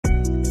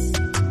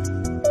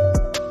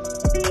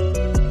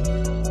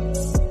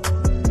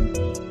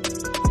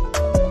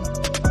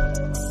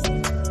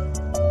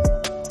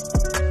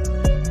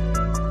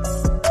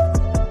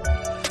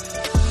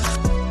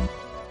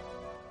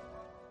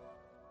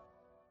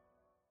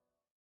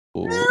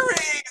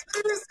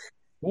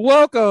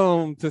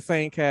Welcome to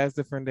Same Cast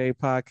Different Day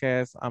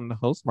podcast. I'm the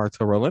host,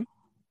 Marta Rowland.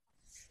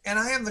 And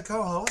I am the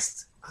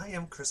co-host. I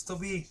am Crystal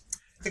B,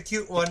 the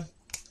cute one.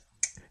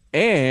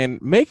 And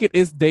making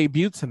its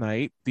debut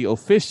tonight, the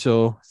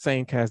official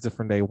Same Cast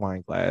Different Day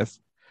wine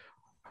glass.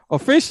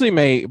 Officially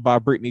made by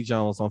Brittany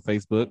Jones on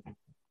Facebook.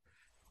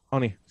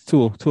 Only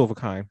two of a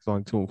kind. It's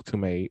only two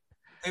made.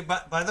 Hey,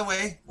 by the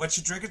way, what's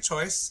your drink of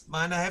choice?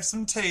 Mine, I have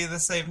some tea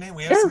this evening.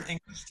 We have some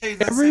English tea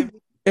this evening.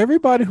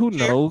 Everybody who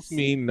Cheers. knows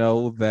me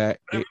know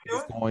that it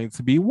is going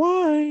to be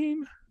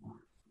wine.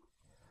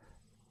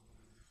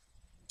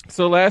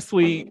 So last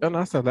week, and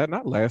I said that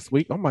not last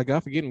week. Oh my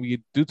God, forgetting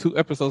we do 2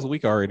 episodes a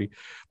week already.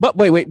 But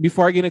wait,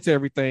 before I get into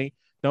everything,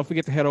 don't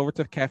forget to head over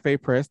to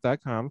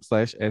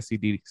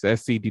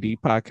cafepress.com/SCDD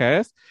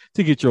podcast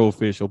to get your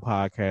official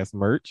podcast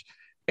merch.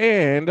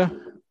 And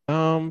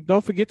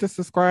don't forget to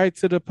subscribe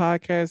to the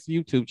podcast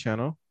YouTube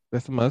channel.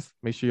 That's a must.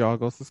 Make sure y'all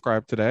go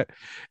subscribe to that.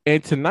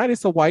 And tonight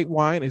it's a white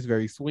wine. It's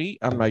very sweet.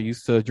 I'm not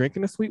used to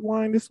drinking a sweet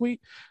wine this week,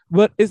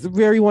 but it's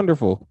very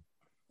wonderful.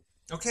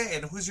 Okay,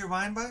 and who's your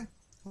wine by?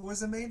 Who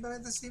was it made by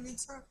this evening,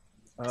 sir?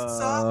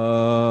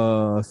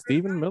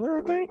 Stephen Miller,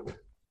 I think.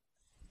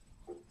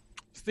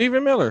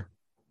 Stephen Miller.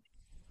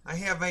 I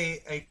have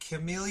a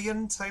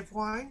chameleon type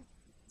wine.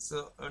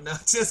 So, oh, no,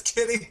 just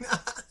kidding.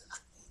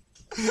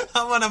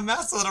 I'm going to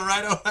mess with it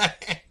right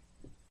away.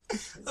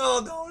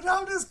 Oh, no,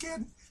 I'm just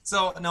kidding.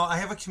 So, no, I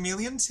have a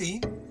chameleon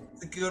tea.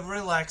 It's a good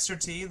relaxer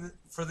tea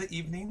for the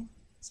evening.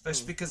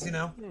 Especially because,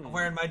 I'm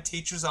wearing my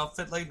teacher's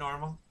outfit like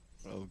normal.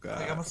 Oh,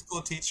 God. Like I'm a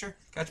school teacher.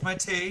 Got my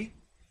tea.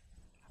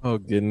 Oh,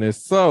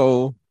 goodness.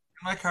 So,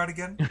 my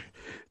cardigan.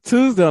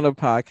 Tuesday on the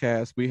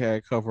podcast, we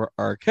had covered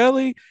R.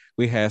 Kelly.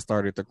 We had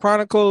started the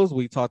Chronicles.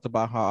 We talked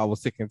about how I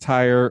was sick and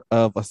tired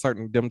of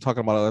them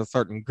talking about a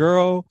certain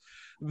girl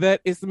that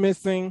is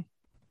missing.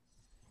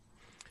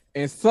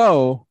 And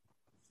so,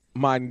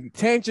 my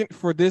tangent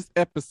for this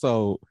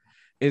episode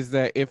is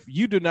that if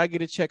you do not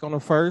get a check on the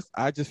first,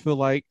 I just feel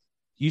like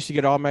you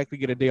should automatically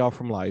get a day off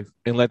from life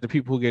and let the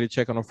people who get a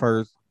check on the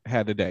first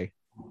have the day.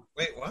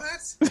 Wait, what?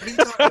 What are you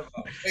talking about?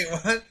 Wait,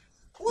 what?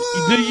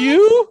 What? Do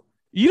you?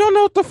 You don't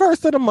know what the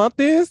first of the month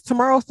is?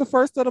 Tomorrow's the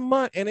first of the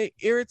month, and it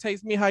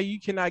irritates me how you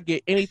cannot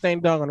get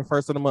anything done on the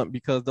first of the month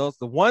because those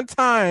the one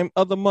time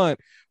of the month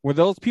where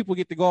those people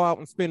get to go out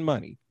and spend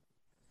money.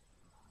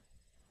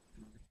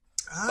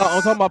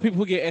 I'm talking about people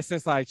who get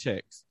SSI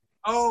checks.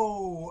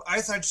 Oh, I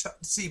thought,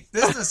 see,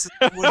 businesses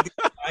would be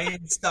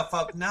buying stuff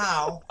up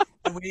now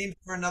and waiting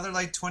for another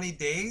like 20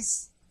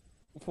 days.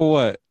 For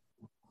what?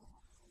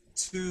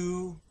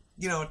 To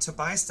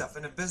buy stuff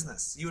in a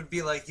business. You would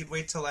be like, you'd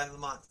wait till the end of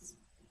the month.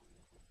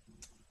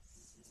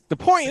 The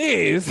point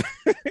is,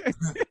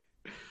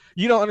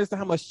 you don't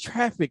understand how much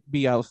traffic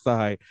be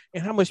outside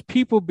and how much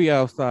people be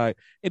outside.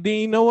 And then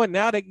you know what?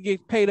 Now they can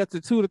get paid up to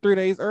 2 to 3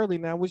 days early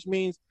now, which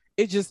means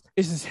it's just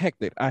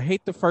hectic. I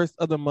hate the first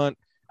of the month.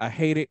 I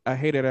hate it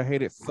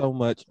so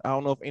much. I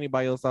don't know if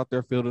anybody else out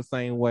there feel the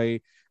same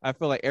way. I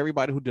feel like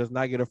everybody who does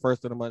not get a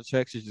first of the month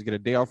check should just get a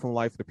day off from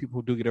life. The people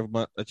who do get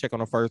a check on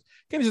the first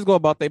can just go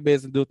about their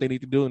business and do what they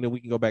need to do, and then we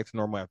can go back to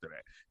normal after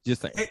that.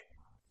 Just saying. Hey,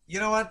 you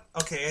know what?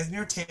 Okay, as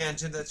your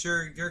tangent that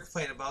you're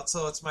complaining about,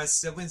 so it's my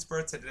sibling's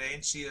birthday today,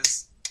 and she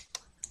is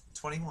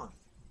 21.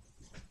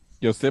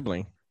 Your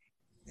sibling?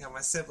 Yeah,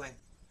 my sibling.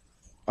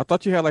 I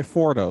thought you had like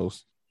 4 of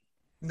those.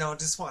 No,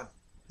 just one.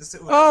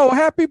 Oh,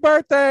 happy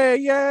birthday!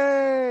 Yay!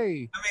 I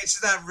mean,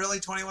 she's not really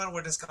 21.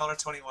 We're just calling her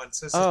 21.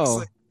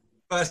 So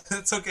but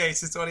it's okay.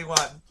 She's 21.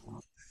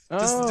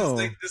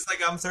 Just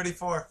like I'm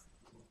 34.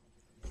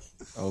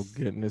 Oh,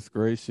 goodness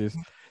gracious.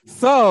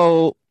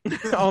 So,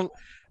 on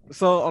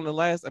the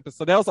last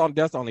episode, that's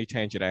the only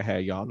tangent I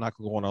had, y'all. I'm not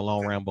going to go on a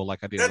long ramble like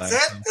I did last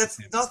time. That's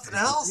nothing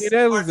else? Yeah,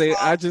 that was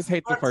it. I just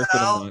hate the first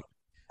of the month.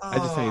 I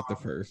just hate the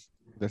first.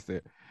 That's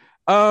it.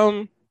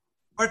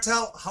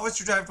 Martel, how was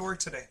your drive to work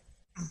today?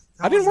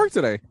 I didn't work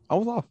today. I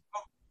was off.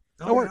 Oh,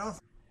 no, you're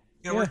off.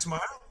 You gotta work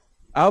tomorrow?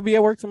 I'll be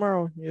at work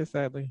tomorrow. Yeah,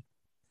 sadly.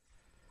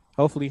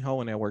 Hopefully,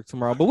 Hohen at work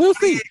tomorrow, but we'll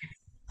see.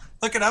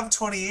 Look at, I'm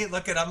 28.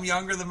 Look at, I'm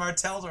younger than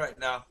Martel right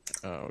now.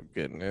 Oh,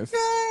 goodness.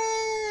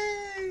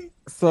 Yay!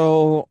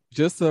 So,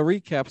 just a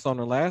recap. On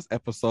the last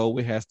episode,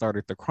 we had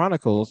started the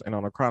Chronicles, and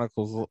on the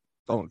Chronicles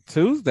on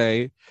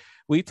Tuesday,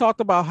 we talked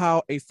about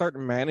how a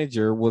certain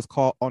manager was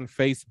caught on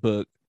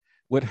Facebook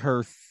with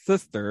her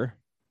sister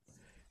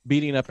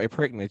beating up a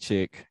pregnant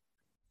chick.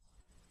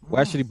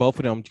 Well, actually, both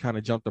of them kind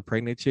of jumped a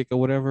pregnant chick or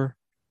whatever.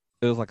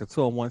 It was like a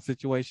 2-on-1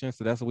 situation.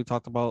 So that's what we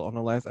talked about on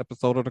the last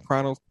episode of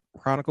the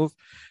Chronicles.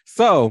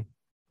 So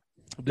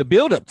the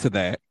build up to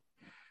that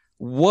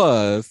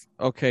was,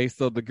 okay,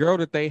 so the girl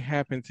that they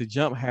happened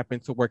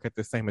to work at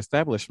the same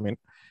establishment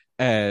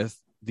as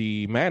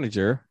the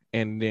manager.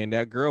 And then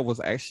that girl was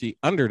actually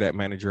under that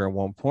manager at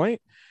one point.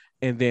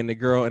 And then the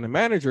girl and the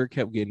manager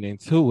kept getting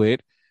into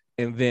it.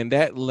 And then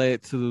that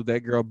led to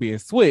that girl being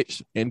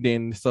switched. And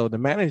then so the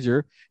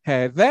manager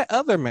had that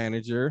other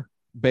manager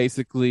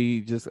basically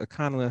just a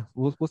kind of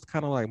what's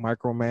kind of like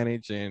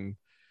micromanage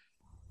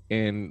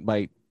and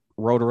like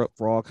wrote her up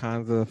for all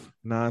kinds of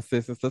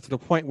nonsense and stuff to the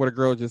point where the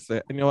girl just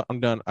said, "You know what? I'm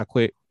done. I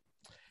quit.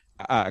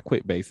 I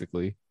quit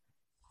basically."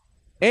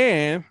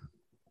 And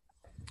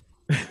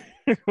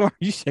why are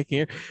you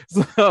shaking?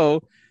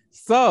 So,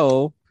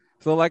 so,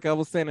 so, like I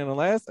was saying in the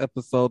last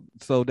episode,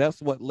 so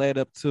that's what led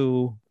up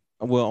to.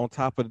 Well, on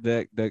top of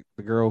that, the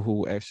girl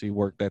who actually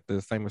worked at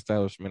the same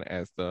establishment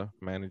as the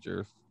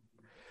managers,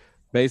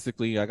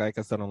 basically, like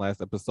I said on the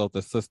last episode,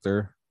 the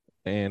sister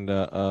and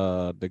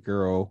the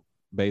girl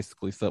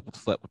basically slept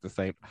with the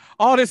same.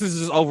 All this is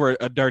just over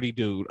a dirty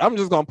dude. I'm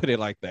just gonna put it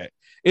like that.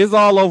 It's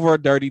all over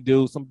a dirty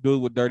dude, some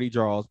dude with dirty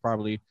draws,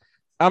 probably.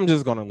 I'm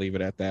just gonna leave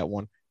it at that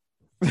one.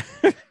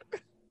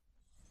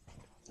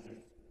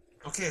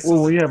 Okay, Well,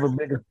 so when you have a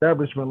big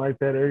establishment like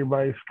that,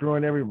 everybody's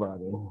screwing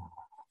everybody.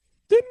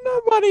 Didn't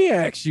nobody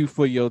ask you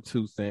for your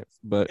 2 cents?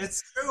 But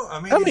it's true. I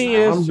mean, I mean,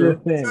 I'm it's true.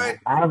 just saying, Right.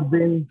 I've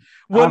been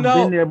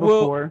No, there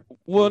before.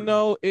 Well,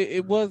 no,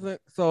 it wasn't.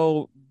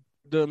 So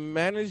the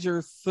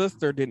manager's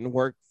sister didn't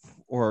work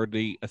for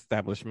the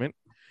establishment.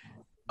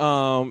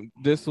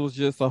 This was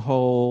just a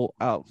whole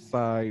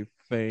outside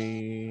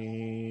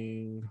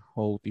thing.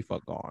 Hold the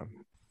fuck on.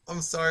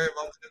 I'm sorry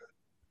about that.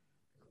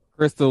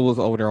 Crystal was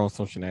over there on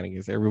some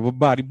shenanigans,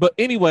 everybody. But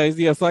anyways,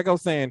 yeah. So like I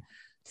was saying,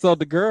 so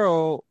the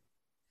girl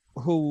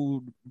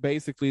who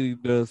basically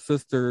the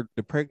sister,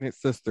 the pregnant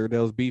sister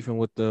that was beefing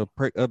with the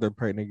other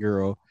pregnant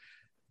girl,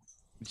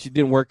 she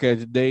didn't work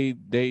as they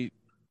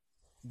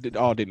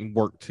all didn't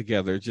work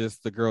together.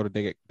 Just the girl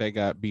that they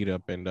got beat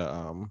up and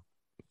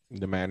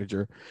the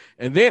manager.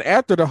 And then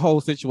after the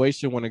whole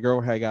situation, when the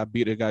girl had got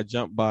beat, it got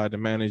jumped by the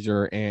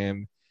manager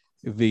and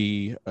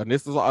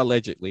this is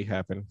allegedly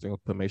happened. So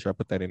make sure I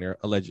put that in there.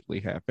 Allegedly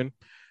happened.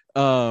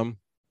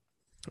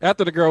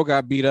 After the girl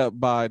got beat up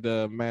by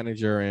the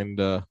manager and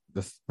the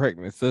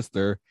pregnant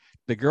sister,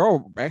 the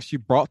girl actually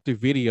brought the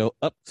video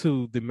up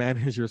to the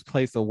manager's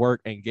place of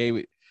work and gave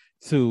it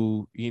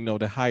to,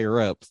 the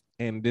higher ups.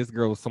 And this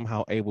girl was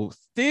somehow able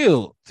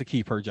still to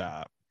keep her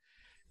job.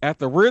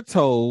 After we're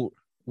told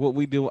what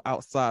we do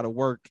outside of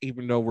work,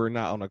 even though we're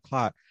not on the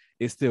clock,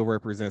 it still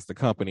represents the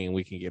company and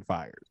we can get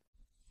fired.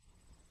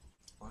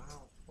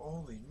 Wow,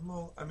 holy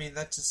mo! I mean,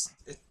 it's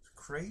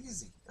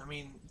crazy. I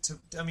mean,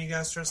 you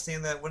guys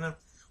understand that when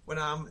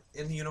I'm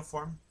in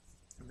uniform,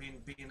 I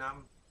mean,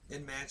 I'm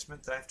in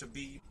management, that I have to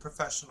be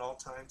professional all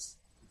times.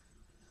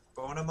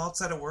 But when I'm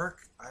outside of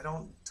work, I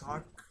don't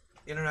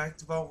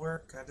interact about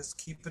work. I just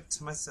keep it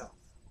to myself.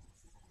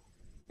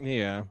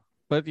 Yeah.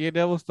 But yeah,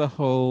 that was the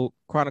whole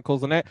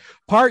Chronicles on that.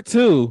 Part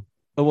 2,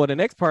 well, the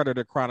next part of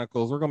the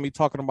Chronicles, we're going to be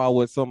talking about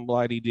what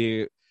somebody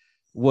did,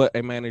 what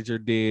a manager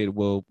did,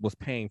 was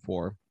paying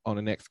for on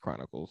the next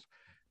Chronicles,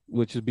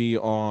 which will be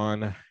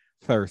on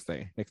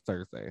next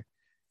Thursday.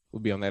 We'll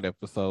be on that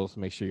episode, so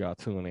make sure y'all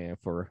tune in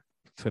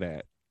to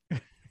that.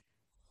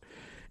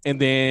 And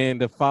then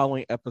the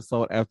following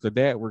episode after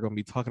that, we're going to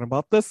be talking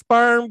about the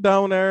sperm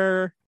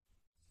donor.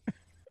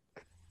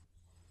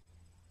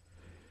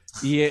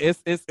 Yeah,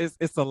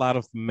 it's a lot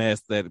of mess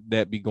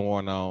that be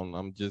going on.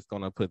 I'm just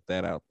gonna put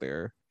that out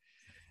there.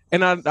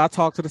 And I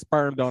talked to the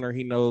sperm donor.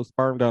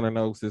 Sperm donor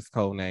knows his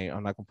code name.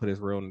 I'm not gonna put his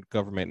real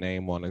government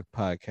name on the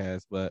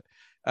podcast, but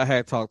I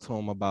had talked to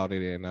him about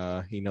it,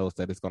 and he knows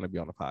that it's gonna be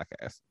on the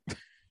podcast.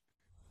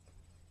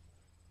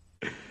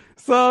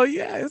 So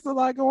yeah, it's a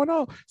lot going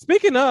on.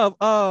 Speaking of,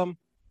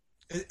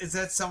 is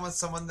that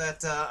someone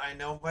that I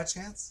know by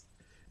chance?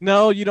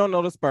 No, you don't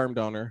know the sperm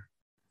donor.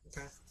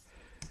 Okay.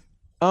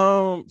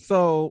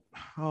 So,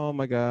 oh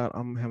my God,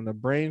 I'm having a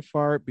brain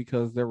fart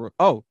because there we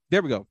go.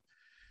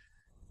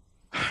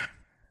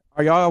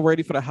 Are y'all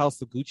ready for the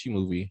House of Gucci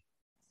movie?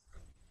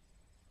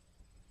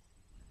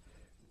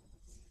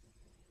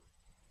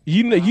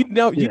 You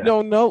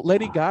don't know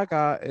Lady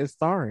Gaga is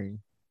starring.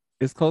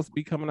 It's supposed to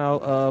be coming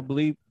out, I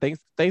believe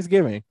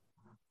Thanksgiving.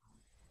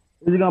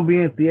 Is it gonna be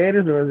in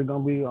theaters or is it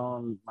gonna be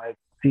on like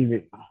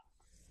TV?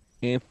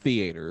 In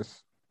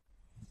theaters.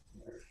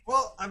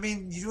 Well, I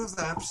mean, you do have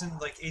the option,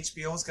 like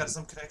HBO's got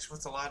some connection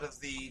with a lot of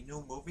the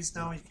new movies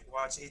now. You can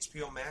watch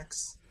HBO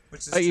Max,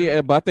 which is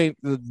yeah, but I think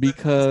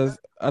because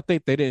I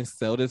think they didn't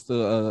sell this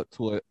to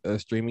a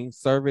streaming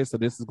service, so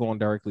this is going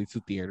directly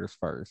to theaters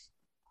first.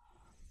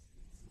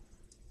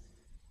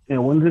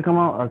 And when does it come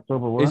out?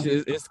 October what?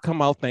 It's come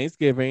out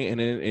Thanksgiving,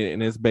 and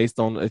it's based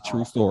on a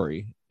true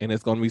story, and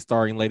it's going to be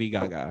starring Lady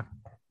Gaga.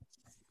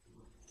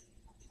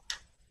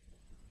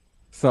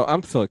 So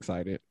I'm so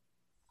excited.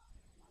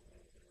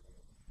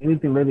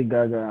 Anything Lady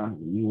Gaga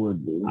you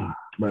would do,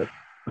 but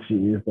she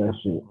is that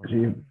shit.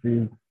 She's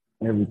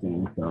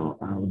everything. So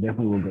I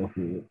definitely will go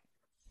see it.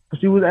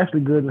 She was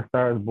actually good in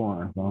Star Is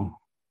Born. So.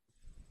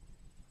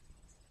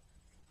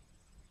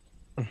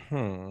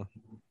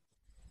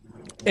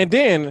 And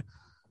then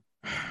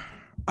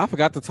I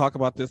forgot to talk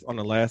about this on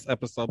the last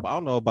episode, but I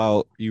don't know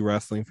about you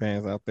wrestling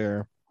fans out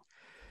there.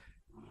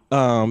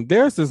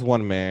 There's this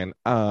one man.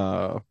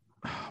 Oh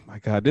my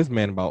God, this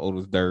man about old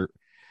as dirt.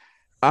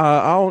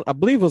 I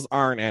believe it was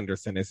Arn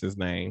Anderson is his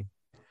name.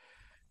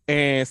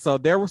 And so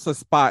there was a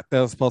spot that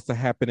was supposed to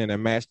happen in a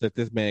match that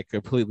this man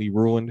completely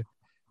ruined.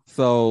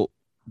 So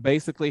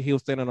basically he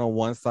was standing on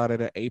one side of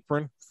the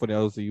apron. For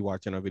those of you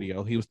watching a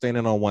video, he was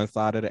standing on one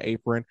side of the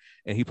apron,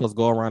 and he was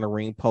go around the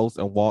ring post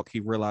and walk. He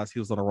realized he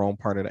was on the wrong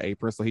part of the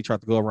apron, so he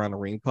tried to go around the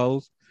ring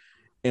post.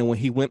 And when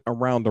he went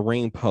around the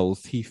ring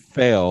post, he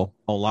fell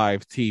on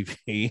live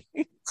TV.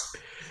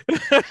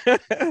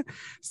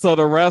 So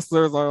the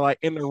wrestlers are like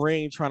in the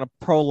ring trying to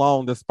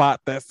prolong the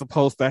spot that's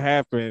supposed to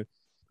happen.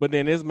 But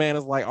then this man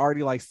is like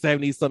already like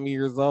 70 some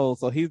years old.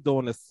 So he's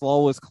doing the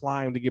slowest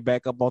climb to get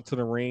back up onto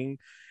the ring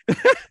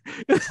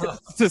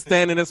to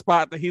stand in the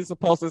spot that he's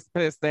supposed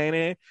to stand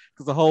in.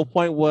 Because the whole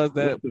point was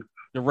that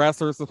the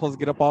wrestler is supposed to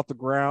get up off the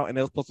ground and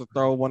they're supposed to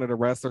throw one of the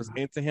wrestlers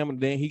into him, and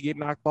then he get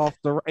knocked off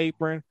the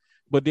apron.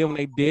 But then when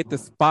they did the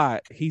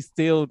spot, he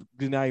still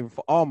did not even.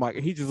 Oh my!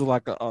 He just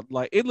looked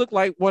like it looked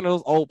like one of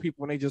those old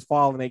people when they just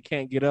fall and they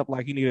can't get up,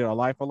 like he needed a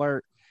life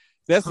alert.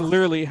 That's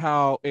literally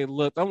how it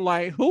looked. I'm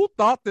like, who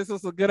thought this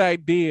was a good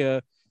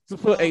idea to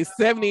put a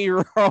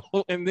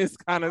 70-year-old in this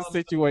kind of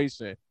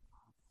situation?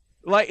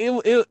 Like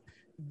the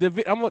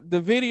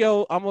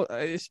video.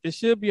 It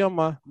should be on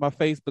my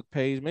Facebook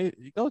page.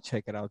 Maybe go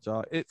check it out,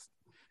 y'all. It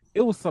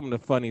was some of the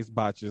funniest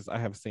botches I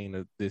have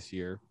seen this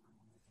year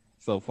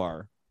so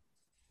far.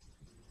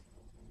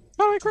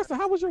 All right, Krista,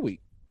 how was your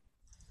week?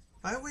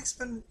 My week's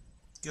been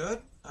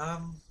good.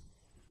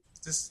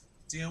 Just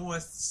dealing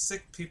with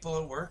sick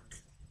people at work.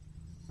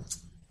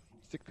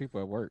 Sick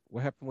people at work.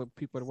 What happened with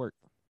people at work?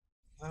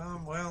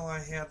 Well, I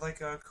had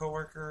like a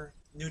coworker,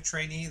 new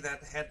trainee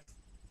that had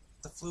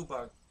the flu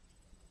bug,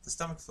 the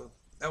stomach flu.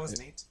 That was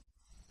neat.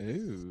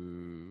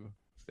 Ooh,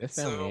 that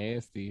sounds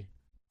nasty.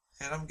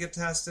 Had him get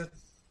tested.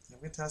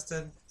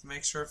 To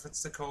make sure if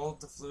it's the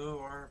cold, the flu,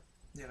 or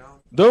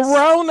the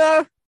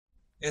Rona.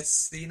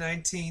 It's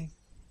C19.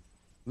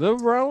 The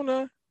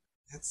Rona.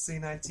 It's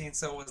C19,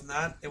 so it was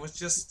not. It was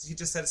just he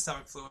just had a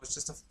stomach flu. It was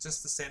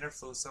just the standard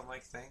flu. So I'm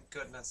like, thank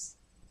goodness.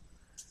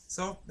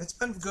 So it's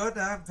been good.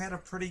 I've had a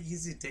pretty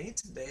easy day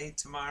today.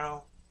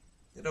 Tomorrow,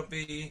 it'll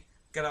be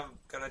gotta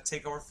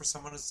take over for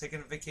someone who's taking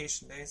a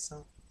vacation day.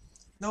 So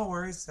no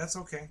worries. That's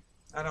okay.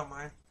 I don't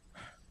mind.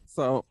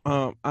 So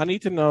I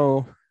need to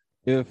know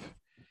if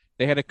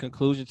they had a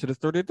conclusion to the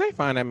story. Did they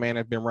find that man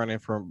that's been running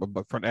from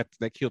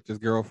that killed his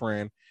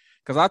girlfriend?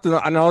 Because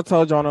I know I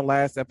told you on the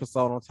last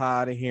episode, I'm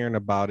tired of hearing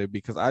about it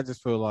because I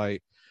just feel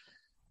like,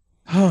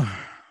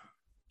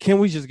 can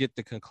we just get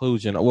the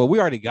conclusion? Well, we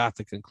already got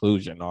the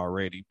conclusion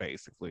already,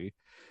 basically.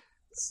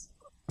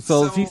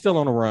 So is he still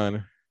on the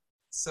run?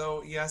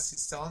 So yes,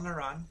 he's still on the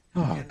run.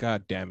 Oh,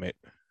 God damn it.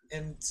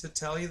 And to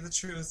tell you the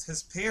truth,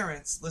 his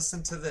parents,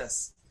 listen to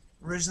this,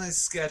 originally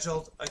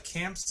scheduled a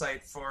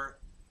campsite for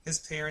his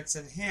parents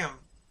and him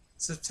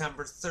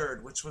September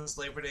 3rd, which was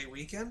Labor Day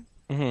weekend.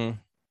 Mm-hmm.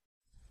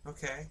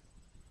 Okay.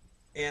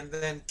 And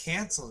then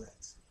canceled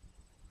it.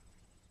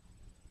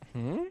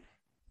 Hmm?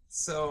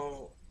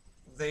 So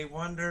they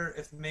wonder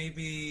if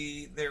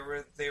maybe they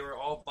were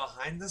all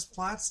behind this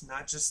plot,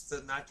 not just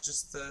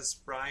this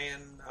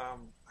Brian. I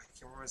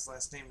can't remember his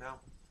last name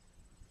now.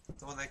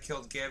 The one that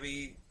killed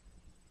Gabby.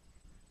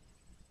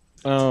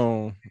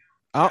 Oh,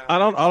 I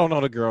don't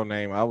know the girl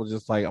name. I was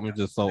just like, I'm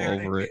just so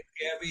over it.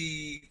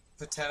 Gabby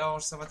Petito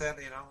or something like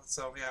that,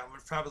 So yeah,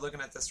 we're probably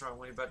looking at this wrong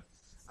way, but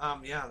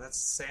yeah, that's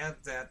sad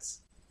that.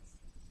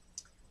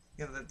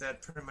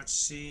 That pretty much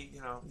she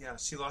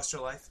lost her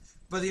life.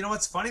 But you know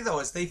what's funny though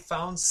is they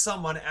found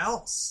someone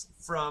else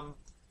from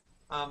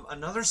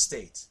another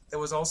state that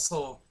was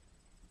also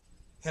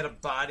had a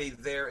body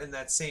there in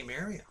that same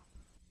area.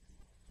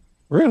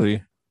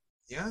 Really?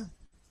 Yeah.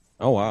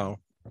 Oh wow.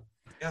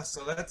 Yeah,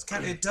 so that's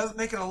it does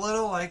make it a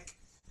little like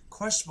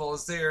questionable.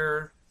 Is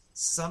there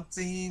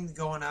something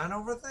going on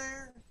over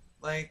there?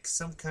 Like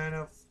some kind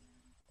of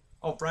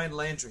Brian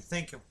Landry.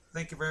 Thank you.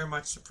 Thank you very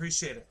much.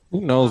 Appreciate it.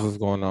 Who knows what's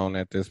going on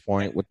at this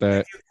point with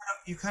that?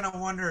 You kind of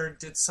wonder,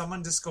 did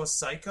someone just go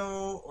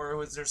psycho, or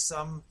was there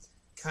some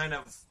kind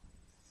of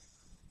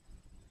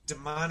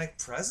demonic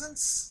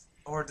presence?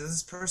 Or did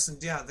this person,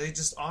 they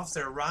just off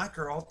their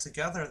rocker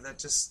altogether that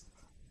just...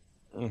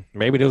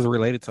 Maybe it was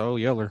related to Old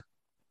Yeller.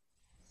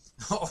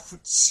 Oh,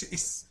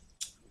 jeez.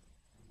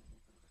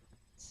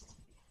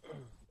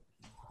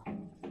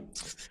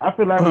 I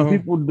feel like when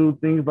people do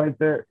things like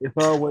that,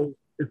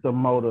 it's a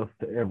motive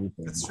to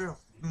everything. That's true.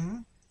 Mm-hmm.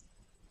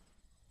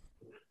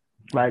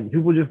 Like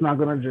people just not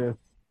gonna just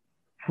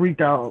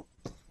freak out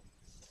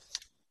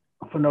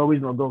for no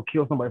reason or go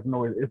kill somebody for no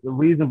reason. It's the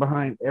reason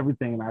behind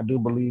everything, and I do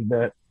believe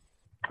that.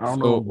 I don't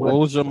know. What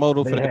was your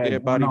motive for the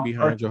dead body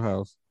behind your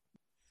house?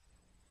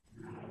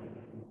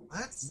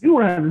 What? You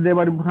would have the dead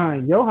body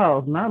behind your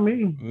house, not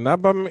me. Not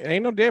by me.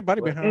 Ain't no dead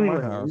body behind my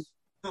house.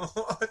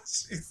 Oh,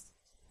 jeez.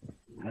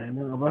 Ain't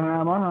no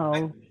behind my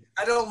house.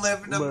 I don't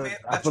live in a.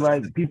 I feel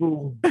like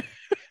people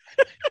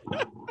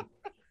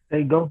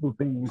they go through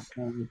things,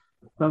 and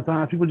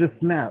sometimes people just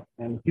snap,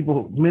 and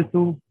people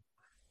mental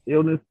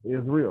illness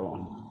is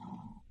real,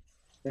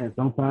 and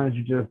sometimes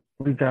you just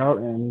freak out,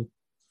 and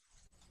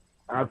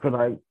I feel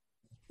like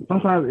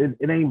sometimes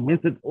it ain't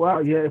meant to.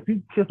 Well, yeah, if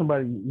you kill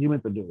somebody, you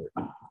meant to do it.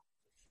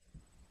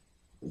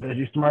 Because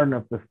you're smart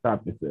enough to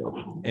stop yourself.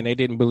 And they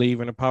didn't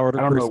believe in the power of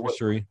the Christmas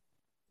tree.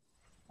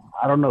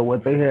 I don't know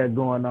what they had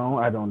going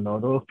on. I don't know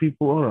those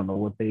people. I don't know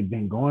what they've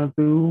been going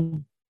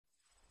through.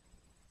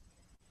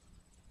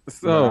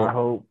 So but I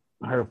hope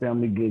her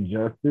family get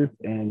justice,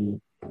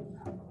 and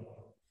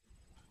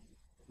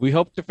we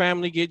hope the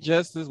family get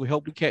justice. We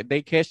hope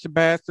they catch the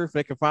bastards.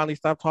 They can finally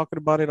stop talking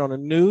about it on the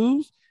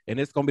news, and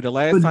it's gonna be the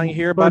last time you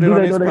hear about it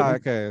on this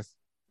podcast.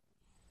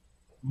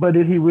 But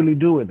did he really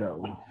do it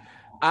though?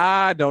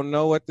 I don't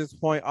know at this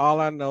point. All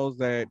I know is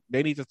that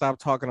they need to stop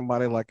talking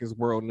about it like it's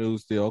world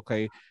news still.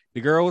 Okay,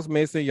 the girl was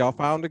missing. Y'all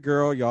found the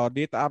girl. Y'all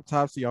did the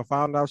autopsy. Y'all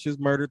found out she's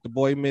murdered. The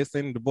boy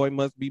missing. The boy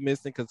must be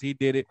missing because he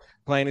did it.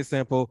 Plain and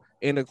simple.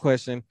 End of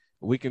question.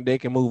 They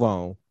can move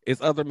on.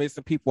 It's other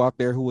missing people out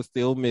there who are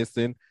still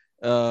missing.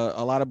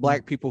 A lot of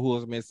black people who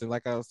was missing.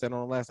 Like I said on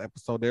the last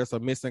episode, there's a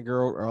missing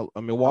girl,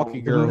 a Milwaukee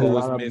girl who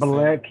was missing.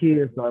 Black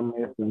kids are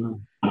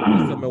missing.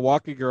 There's a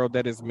Milwaukee girl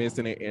that is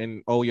missing,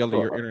 and oh,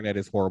 your internet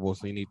is horrible,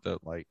 so you need to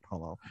hold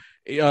on,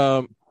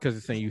 because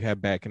it's saying you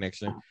have bad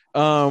connection.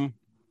 Yeah,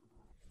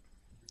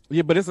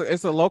 but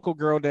it's a local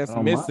girl that's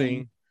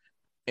missing,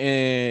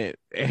 and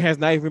it has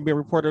not even been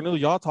reported on the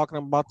news. Y'all talking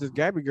about this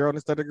Gabby girl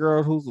instead of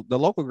the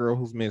local girl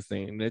who's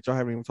missing that y'all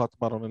haven't even talked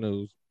about on the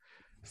news.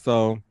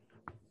 So.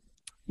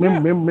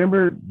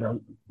 Remember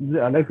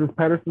the Alexis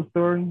Patterson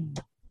story?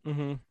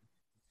 Mm-hmm.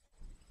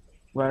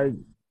 Like,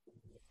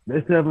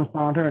 they still haven't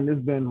found her, and it's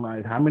been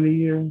like how many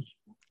years?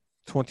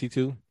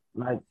 22.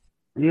 Like,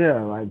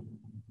 yeah, like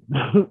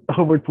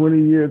over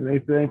 20 years, and they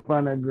still ain't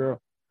find that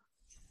girl.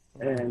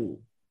 And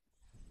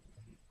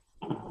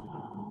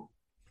all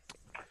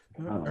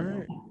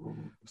right.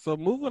 So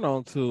moving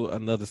on to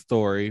another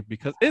story,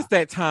 because it's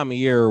that time of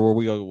year where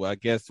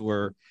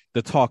where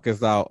the talk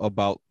is out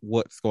about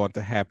what's going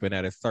to happen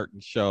at a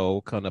certain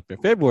show coming up in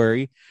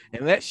February,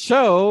 and that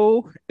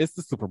show is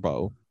the Super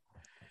Bowl.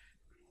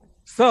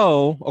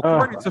 So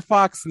according to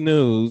Fox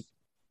News,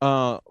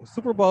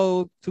 Super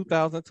Bowl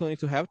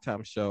 2022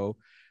 halftime show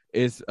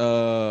is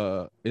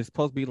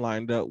supposed to be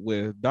lined up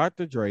with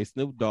Dr. Dre,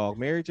 Snoop Dogg,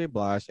 Mary J.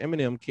 Blige,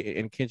 Eminem,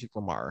 and Kendrick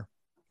Lamar.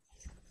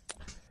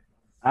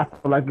 I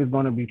feel like it's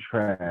going to be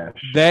trash.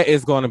 That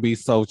is going to be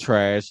so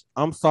trash.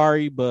 I'm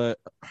sorry, but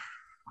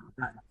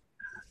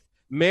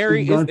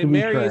Mary is at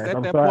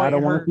that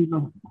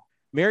point.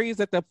 Mary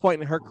is at that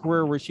point in her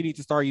career where she needs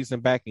to start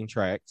using backing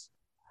tracks.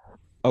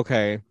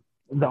 Okay.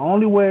 The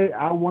only way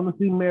I want to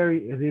see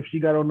Mary is if she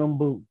got on them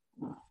boots.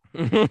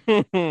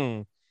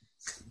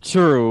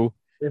 True.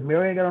 If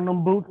Mary ain't got on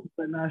them boots, she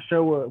better not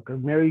show up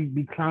because Mary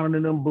be clowning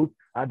in them boots.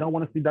 I don't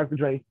want to see Dr.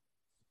 Dre.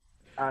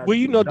 Well,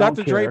 you know,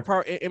 Dr. Dre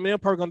Eminem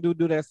probably gonna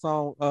do that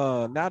song.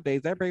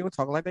 Nowadays, everybody was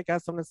talking like they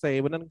got something to say,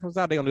 but then it comes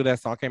out they gonna do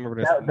that song. I can't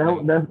remember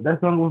that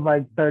song was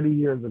like 30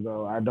 years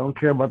ago. I don't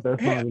care about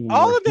that song anymore.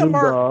 All of them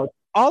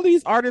all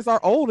these artists are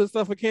old and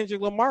stuff for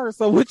Kendrick Lamar.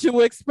 So what you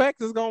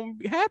expect is gonna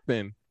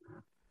happen.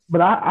 But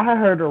I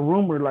heard a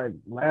rumor like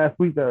last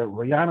week that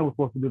Rihanna was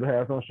supposed to do the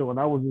halftime show, and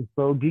I was just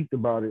so geeked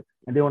about it.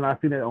 And then when I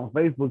seen it on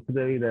Facebook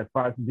today that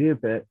Fox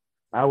did that,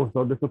 I was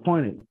so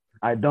disappointed.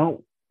 I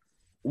don't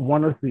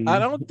want to see. I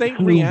don't think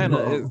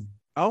Rihanna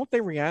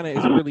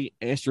is really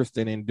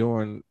interested in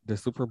doing the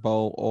Super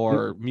Bowl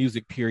or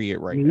music period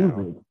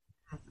now.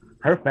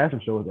 Her fashion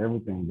show is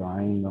everything, though.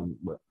 I ain't know,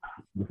 but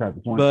besides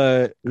the point.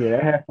 But yeah,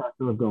 that halftime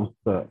show is gonna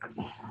suck.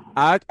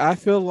 I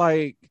feel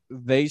like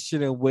they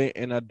should have went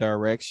in a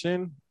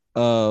direction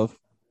of,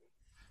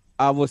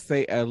 I would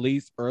say, at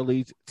least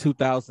early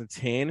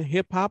 2010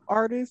 hip hop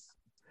artists,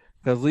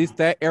 because at least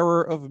that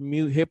era of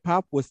hip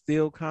hop was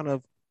still kind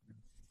of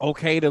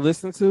okay to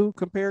listen to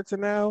compared to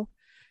now.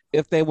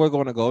 If they were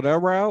going to go that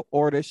route,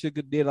 or they should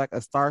did like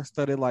a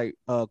star-studded like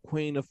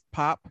Queen of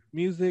Pop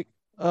music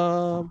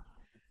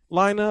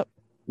lineup,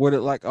 where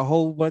like a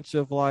whole bunch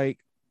of like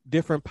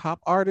different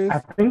pop artists. I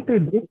think they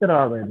did it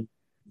already.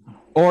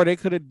 Or they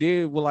could have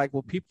did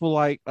with people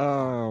like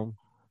what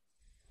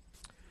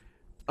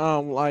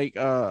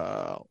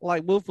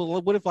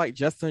if like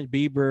Justin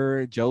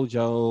Bieber,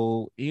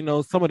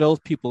 JoJo, some of those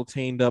people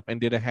teamed up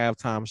and did a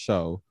halftime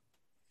show.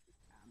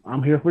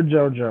 I'm here for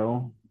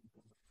JoJo.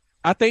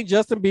 I think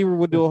Justin Bieber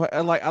would do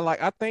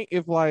I think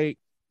if like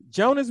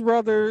Jonas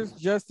Brothers,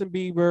 Justin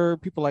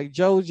Bieber, people like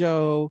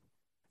JoJo,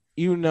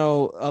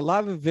 a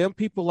lot of them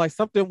people like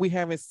something we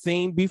haven't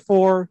seen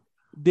before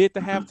did the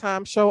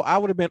halftime show, I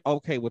would have been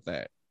okay with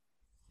that.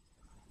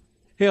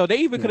 Hell, they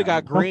even could have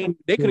got Green.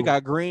 They could have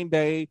got Green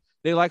Day.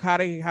 They like how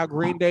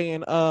Green Day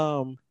and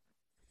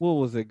what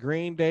was it?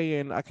 Green Day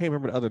and I can't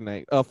remember the other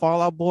name.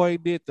 Fall Out Boy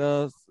did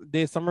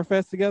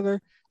Summerfest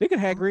together. They could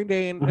have Green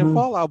Day and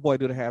Fall Out Boy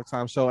do the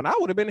halftime show, and I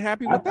would have been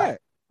happy with that.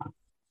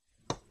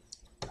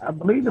 I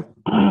believe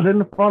didn't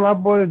the Fall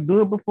Out Boy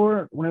do it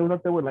before when they went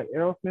up there with like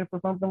Aerosmith or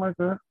something like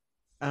that?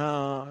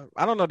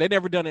 I don't know. They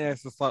never done it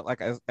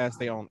as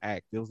their own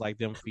act. It was like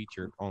them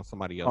featured on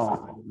somebody else.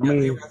 I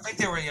think they were.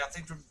 I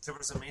think there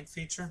was a main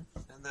feature,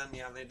 and then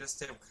they just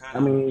did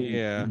kind of.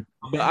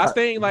 But I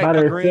think like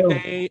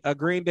a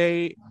Green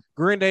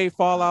Green Day,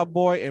 Fall Out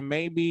Boy, and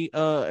maybe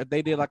if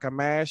they did like a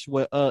mash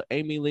with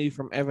Amy Lee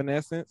from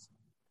Evanescence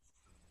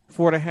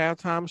for the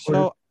halftime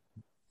show,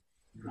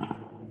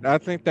 I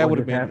think that would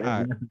have been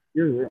hot.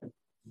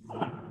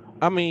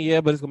 I mean, yeah,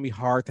 but it's gonna be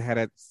hard to have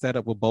that set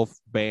up with both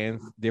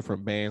bands,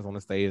 different bands on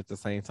the stage at the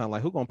same time.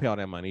 Like, who's gonna pay all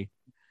that money?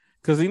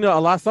 Because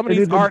some of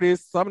these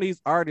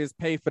artists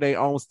pay for their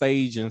own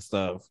stage and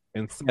stuff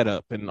and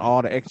setup and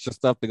all the extra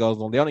stuff that goes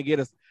on. They only get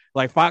us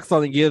like Fox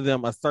only gives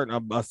them a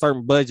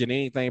certain budget.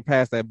 Anything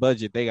past that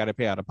budget, they got to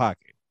pay out of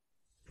pocket.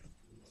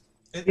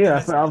 Yeah,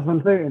 so I was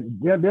gonna say,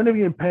 yeah, they don't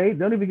even get paid.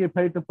 They don't even get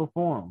paid to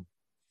perform.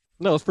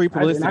 No, it's free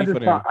publicity for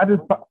them. I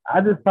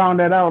just found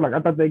that out. Like, I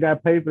thought they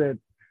got paid for that.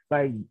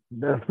 Like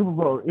the Super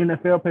Bowl,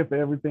 NFL pay for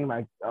everything.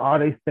 Like all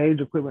they stage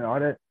equipment, all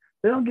that.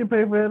 They don't get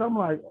paid for it. I'm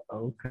like,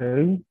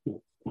 okay.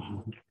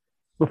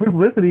 But for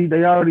publicity,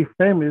 they already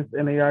famous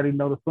and they already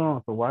know the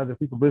song. So why is it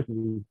free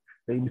publicity?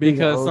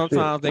 Because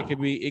sometimes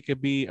it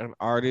could be an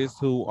artist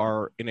who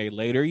are in a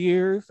later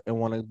years and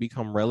want to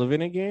become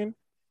relevant again,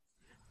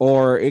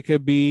 or it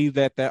could be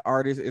that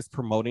artist is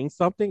promoting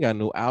something, a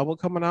new album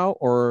coming out,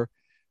 or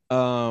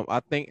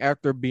I think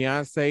after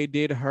Beyonce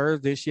did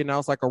hers, then she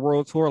announced like a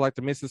world tour, like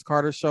the Mrs.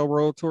 Carter Show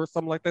world tour,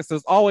 something like that. So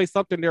it's always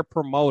something they're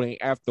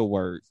promoting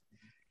afterwards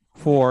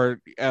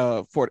for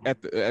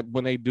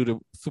when they do the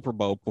Super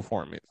Bowl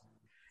performance.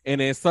 And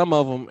then some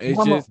of them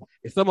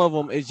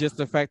it's just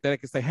the fact that they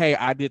can say, "Hey,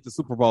 I did the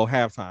Super Bowl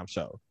halftime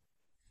show."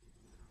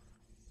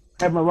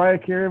 Have Mariah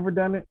Carey ever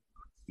done it?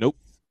 Nope.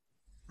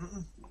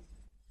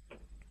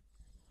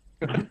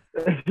 Have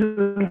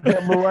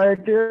Mariah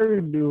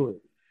Carey do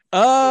it?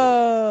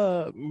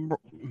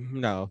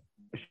 No.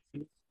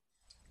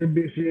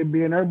 She'd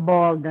be in her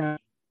ball gown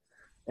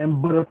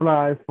and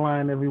butterflies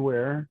flying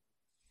everywhere,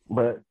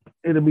 but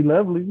it'll be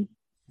lovely.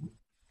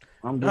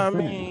 Yeah,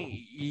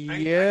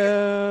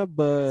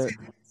 but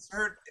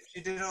heard if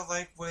she did it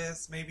like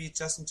with maybe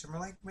Justin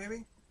Timberlake,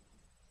 maybe.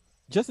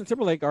 Justin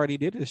Timberlake already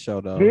did his show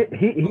though. He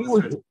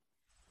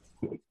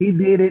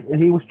did it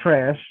and he was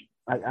trash.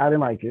 I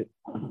didn't like it.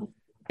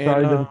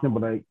 Sorry, Justin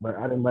Timberlake, but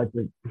I didn't like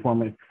the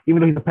performance,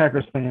 even though he's a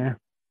Packers fan.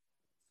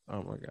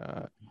 Oh my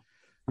god!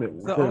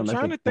 So I'm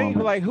trying to think,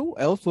 like, who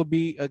else would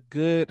be a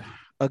good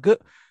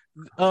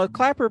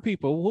Clapper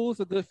people? Who's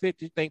a good fit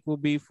you think will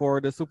be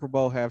for the Super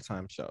Bowl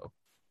halftime show?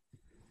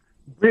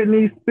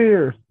 Britney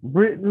Spears.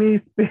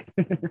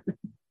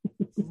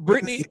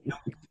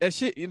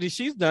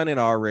 She's done it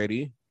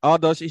already.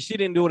 Although she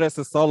didn't do it as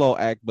a solo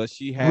act, but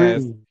she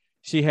has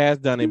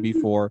done it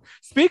before.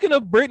 Speaking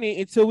of Britney,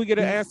 until we get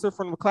an answer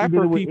from the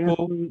Clapper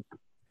people,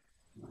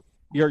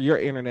 your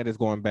internet is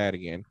going bad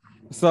again.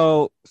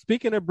 So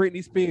speaking of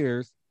Britney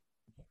Spears,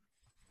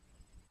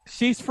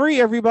 she's free,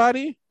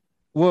 everybody.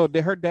 Well,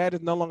 her dad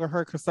is no longer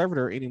her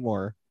conservator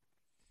anymore.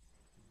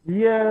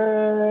 Yay!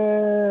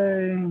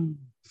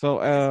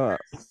 So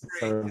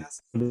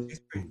yes,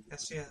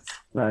 she is.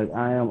 Like,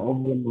 I am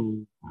over the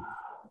moon.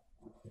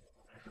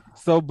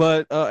 So,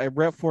 but a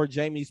rep for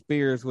Jamie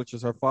Spears, which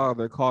is her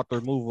father, called the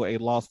removal a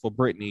loss for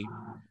Britney.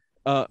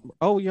 Yeller,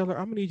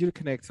 I'm gonna need you to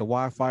connect to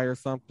Wi-Fi or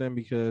something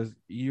because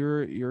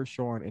you're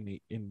showing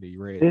in the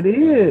red. It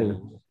is.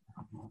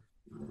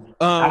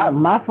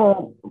 My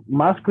phone,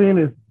 my screen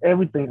is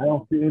everything. I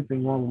don't see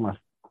anything wrong with my.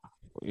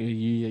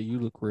 Yeah, you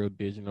look real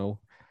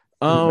digital.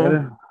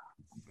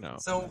 No.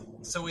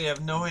 So we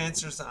have no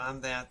answers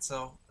on that.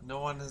 So no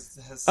one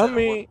has.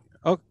 Okay.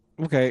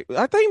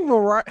 I think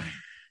Mariah.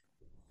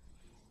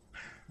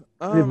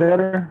 Is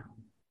better?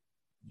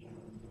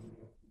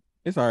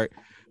 It's all right.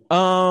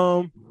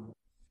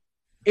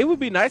 It would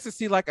be nice to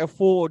see like a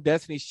full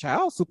Destiny's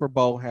Child Super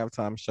Bowl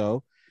halftime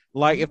show.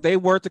 Like if they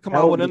were to come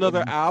out with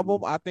another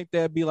album, I think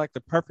that'd be like the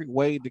perfect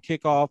way to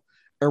kick off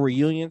a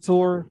reunion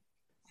tour.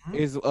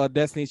 Is a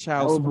Destiny's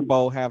Child Super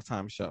Bowl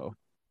halftime show.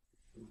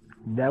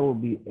 That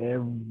would be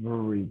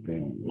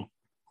everything.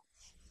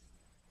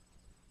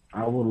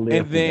 I would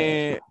live.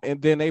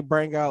 And then they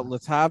bring out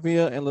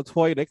Latavia and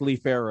Latoya. They can leave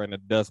Farrah in the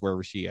dust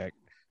wherever she at.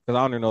 Because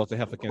I don't even know if the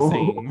heifer can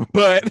sing.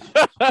 But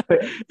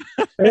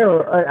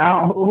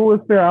Farrah, who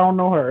is Farrah? I don't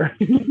know her.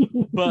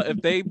 But if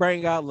they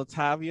bring out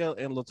Latavia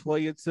and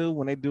Latoya too,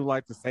 when they do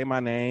like the Say My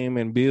Name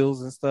and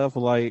Bills and stuff,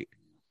 like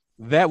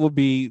that would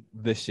be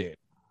the shit.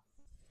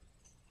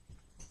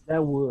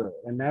 That would,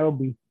 and that'll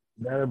bring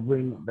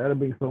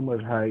so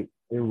much hype.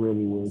 It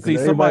really would. See,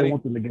 somebody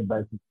wants them to get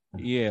back to.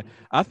 Yeah,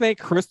 I think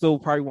Crystal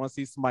probably wants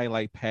to see somebody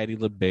like Patti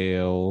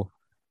LaBelle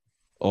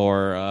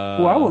or.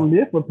 Well, I would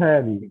live for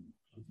Patti.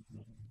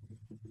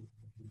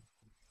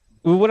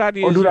 Well, what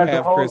ideas do you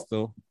have,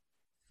 Crystal?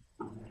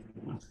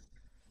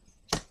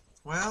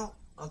 Well,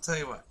 I'll tell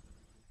you what.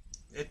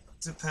 It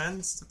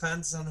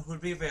depends on who'd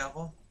be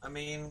available. I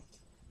mean,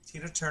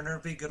 Tina Turner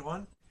would be a good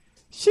one.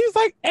 She's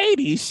like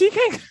 80. She's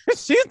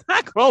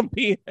not gonna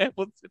be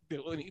able to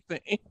do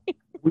anything.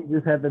 We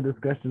just had the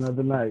discussion of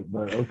the night,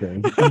 but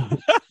okay.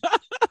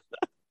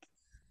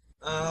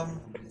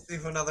 Let's see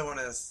who another one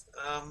is.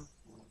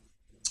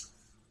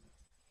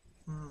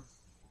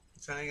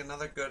 Trying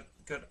another good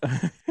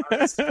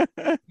artist.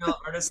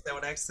 Artist that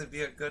would actually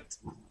be a good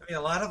I mean,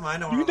 a lot of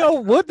mine are You know,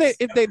 like, would they,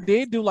 if they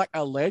did do like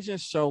a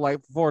Legends show, like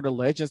for the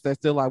Legends that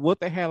still like, would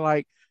they have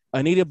like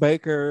Anita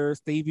Baker,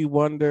 Stevie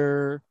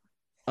Wonder,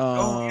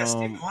 oh yeah,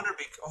 Stevie um, Wonder.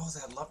 Oh,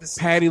 I'd love to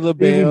see Patty that.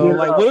 Stevie LaBelle? did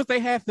Like, what if they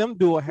have them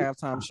do a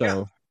halftime Yeah,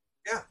 show?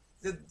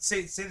 yeah.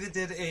 Say they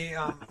did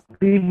a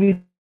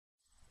Stevie.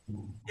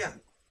 yeah.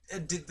 They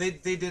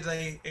did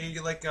a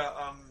like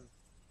a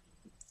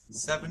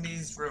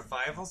 70s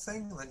revival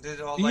thing. They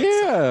did all like some,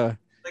 Yeah.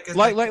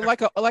 like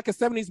a Like a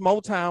 70s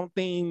Motown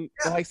theme,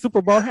 yeah, like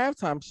Super Bowl yeah,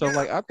 halftime show. yeah.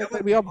 Like I That think would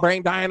maybe be I'll awesome.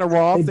 bring Diana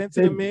Ross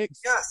into They, the mix.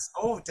 Yes.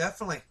 Oh,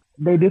 definitely.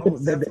 they did Oh,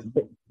 it.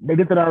 definitely. They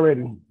did it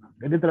already.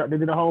 They did it. They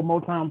did a whole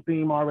Motown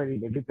theme already.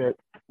 They did that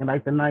in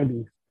like the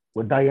 '90s,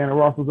 with Diana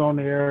Ross was on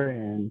there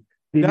and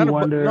Stevie Diana, but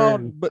Wonder. no,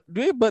 And but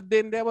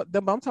then I'm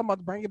talking about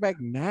to bring it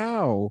back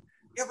now.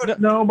 Yeah, No,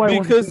 but nobody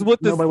wants to because see, with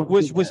this, nobody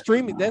wants to see with that.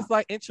 streaming, that's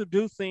like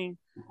introducing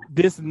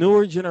this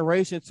newer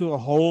generation to a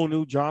whole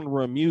new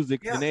genre of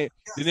music. yeah, Then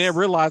yes. they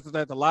realize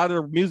that a lot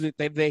of the music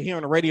that they hear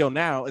on the radio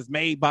now is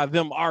made by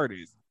them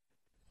artists.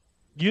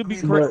 You'd be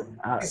I mean, correct.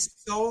 But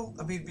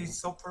it'd be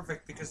so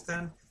perfect because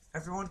then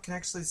everyone can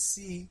actually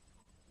see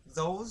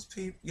those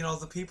people,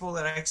 the people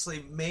that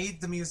actually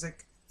made the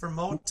music for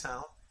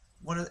Motown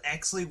when it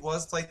actually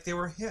was like they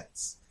were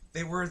hits.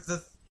 It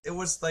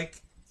was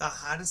like the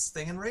hottest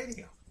thing in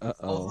radio. All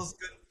Uh-oh. those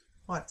good,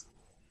 what?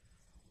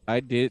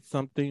 I did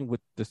something with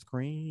the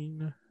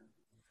screen.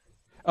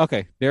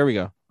 Okay, there we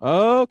go.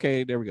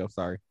 Okay, there we go.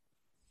 Sorry.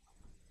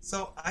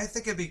 So I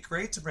think it'd be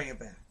great to bring it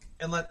back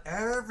and let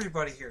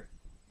everybody hear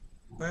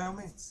it, by all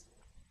means.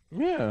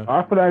 Yeah.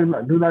 I feel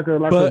like do like a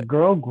But-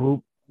 girl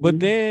group. But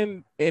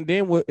then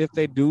if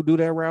they do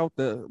that route,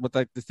 with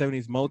like the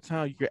 70s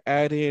Motown, you could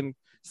add in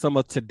some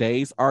of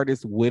today's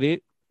artists with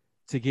it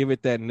to give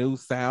it that new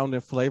sound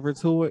and flavor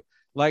to it.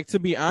 Like, to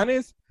be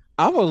honest,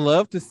 I would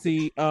love to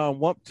see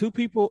two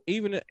people,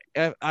 even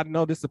if I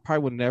know this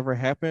probably would never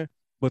happen,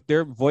 but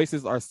their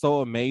voices are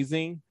so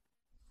amazing.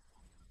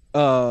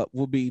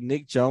 Will be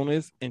Nick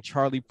Jonas and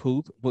Charlie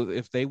Puth.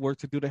 If they were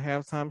to do the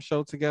halftime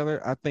show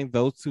together, I think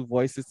those two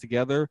voices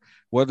together,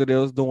 whether they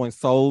was doing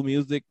soul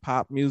music,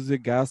 pop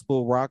music,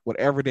 gospel, rock,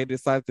 whatever they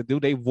decide to do,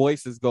 their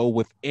voices go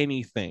with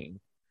anything.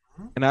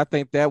 And I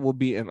think that would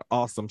be an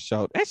awesome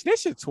show. They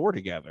should tour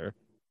together.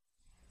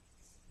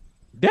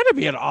 That'd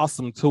be an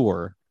awesome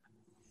tour.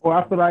 Or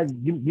I feel like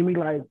give me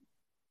like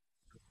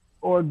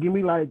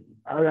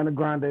Ariana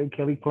Grande,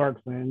 Kelly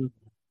Clarkson,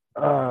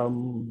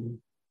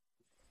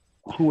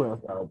 who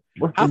else?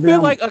 I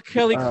feel like a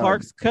Kelly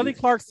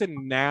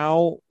Clarkson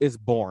now is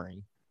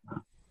boring.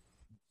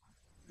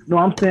 No,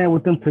 I'm saying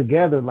with them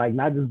together, like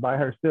not just by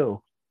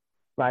herself.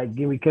 Like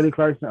give me Kelly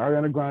Clarkson,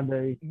 Ariana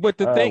Grande. But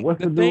the thing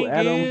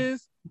Adam?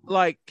 is,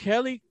 like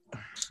Kelly,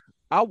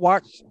 I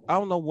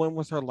don't know when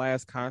was her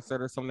last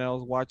concert or something I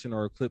was watching,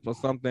 or a clip or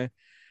something.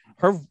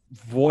 Her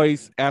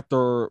voice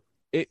after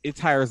it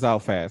tires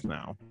out fast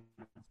now.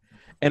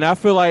 And I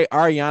feel like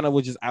Ariana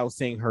was just out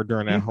singing her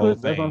during that whole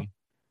thing.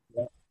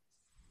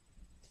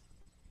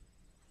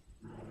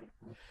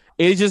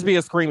 It'd just be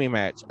a screaming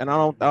match, and I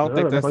don't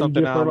think that's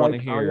something I want to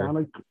hear.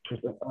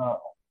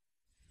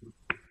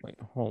 Wait,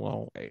 hold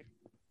on, wait.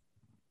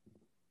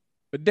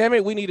 But damn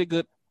it, we need a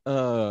good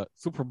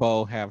Super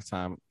Bowl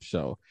halftime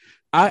show.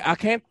 I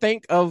can't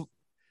think of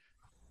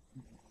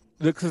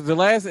because the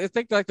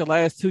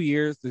last 2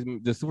 years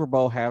the Super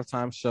Bowl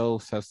halftime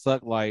shows have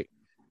sucked. Like,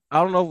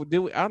 I don't know,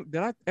 did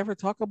I ever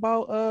talk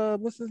about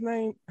what's his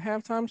name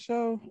halftime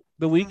show?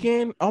 The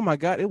Weeknd? Oh my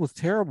god, it was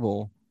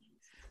terrible.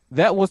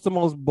 That was the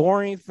most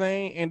boring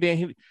thing. And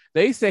then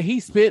they said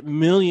he spent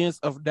millions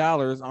of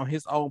dollars on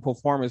his own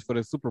performance for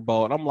the Super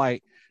Bowl. And I'm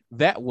like,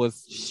 that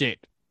was shit.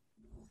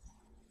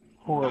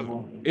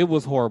 Horrible. It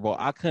was horrible.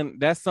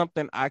 That's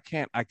something I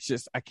can't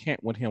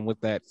with him with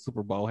that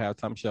Super Bowl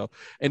halftime show.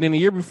 And then the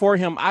year before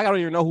him, I don't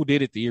even know who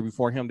did it the year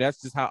before him.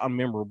 That's just how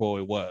unmemorable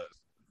it was.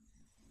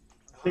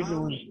 I think it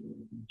was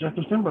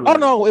Justin Timberlake. Oh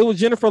no, it was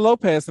Jennifer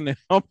Lopez and them.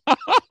 That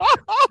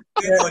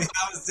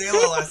was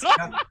J-Lo last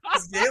year. It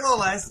was J-Lo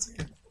last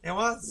year. It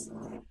was.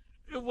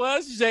 It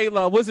was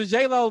J-Lo. Was it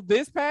J-Lo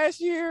this past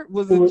year?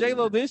 Was it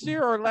J-Lo this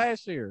year or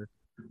last year?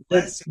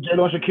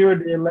 J-Lo and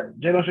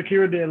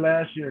Shakira did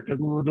last year because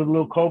we were the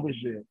little COVID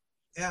shit.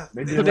 Yeah,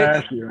 they did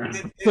last year.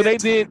 So they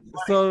did.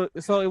 So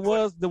it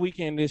was the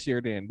Weeknd this year.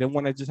 Then the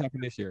one that just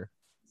happened this year.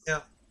 Yeah.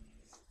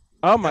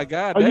 Oh my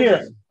god. Oh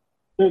yeah.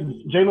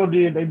 J-Lo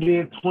did. They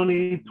did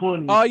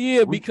 2020. Oh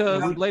yeah,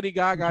 because Lady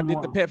Gaga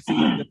did the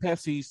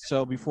Pepsi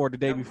show before the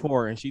day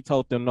before, and she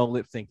told them no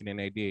lip syncing, and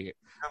they did.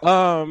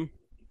 Hold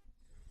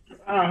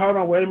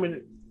on, wait a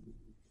minute.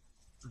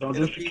 Don't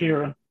do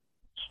Shakira.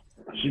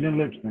 She didn't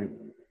lip sync.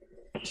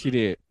 She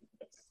did.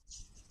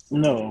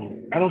 No,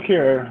 I don't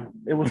care.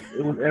 It was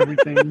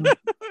everything.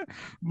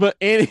 But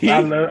I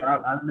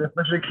live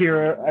for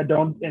Shakira. I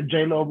don't, and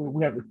J-Lo.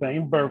 We have the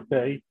same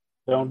birthday.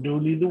 Don't do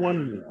neither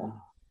one of them.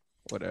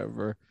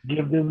 Whatever.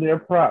 Give them their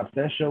props.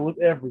 That show was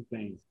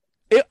everything.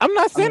 I'm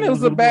not saying it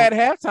was a bad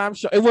halftime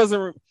show. It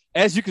wasn't,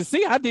 as you can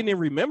see, I didn't even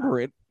remember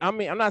it. I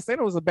mean, I'm not saying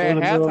it was a bad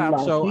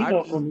halftime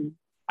show.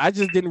 I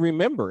just didn't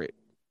remember it.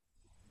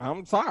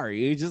 I'm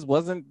sorry. It just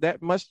wasn't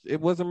that much. It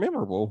wasn't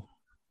memorable.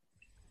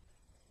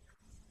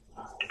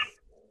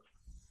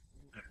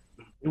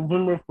 It was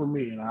memorable for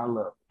me, and I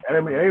love it. I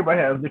mean, everybody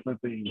has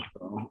different things,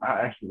 so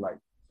I actually like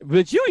it.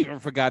 But you even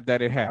forgot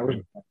that it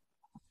happened.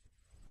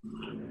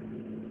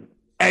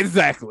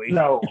 Exactly.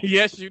 No.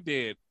 Yes, you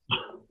did.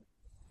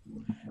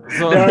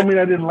 So, I mean,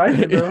 I didn't like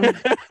it,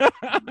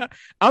 though.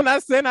 I'm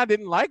not saying I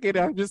didn't like it.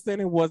 I'm just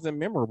saying it wasn't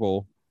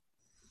memorable.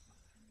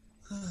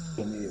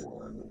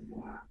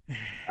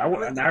 I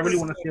really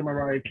want to see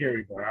Mariah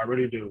Carey, but I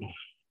really do.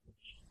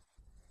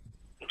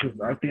 Because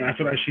I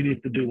feel like she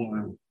needs to do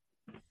one.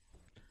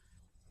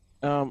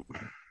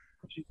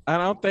 I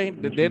don't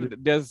think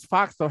that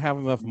Fox don't have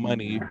enough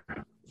money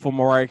for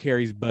Mariah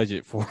Carey's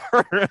budget for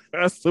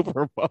a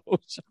Super Bowl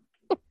show.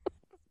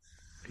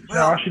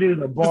 All she did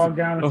is a ball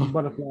gown and some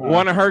butterflies.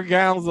 One of her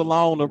gowns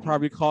alone will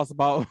probably cost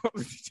about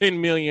 $10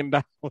 million.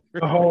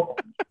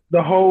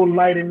 The whole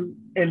lighting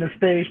and the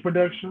stage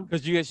production.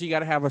 Because she got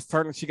to have a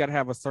certain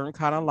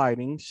kind of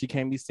lighting. She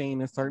can't be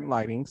seen in certain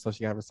lighting, so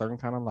she have a certain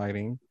kind of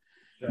lighting.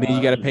 Then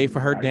you got to pay for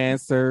her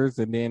dancers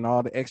and then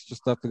all the extra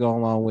stuff to go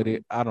along with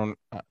it. I don't,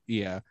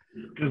 yeah.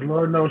 Because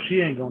Lord knows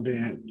she ain't gonna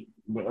dance,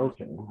 but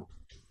okay.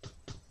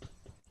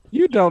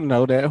 You don't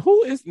know that.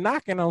 Who is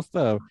knocking on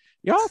stuff?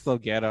 Y'all so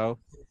ghetto.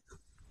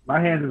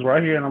 My hands is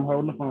right here and I'm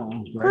holding the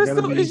phone. So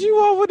Crystal, is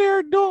you over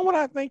there doing what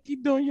I think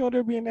you're doing? You over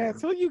there being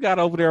ass? Who you got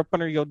over there up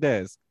under your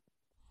desk?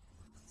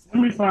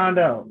 Let me find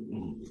out.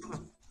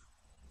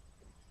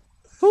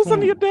 Who's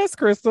under your desk,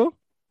 Crystal?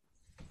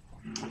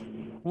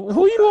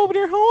 Who you over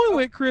there hoeing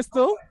with,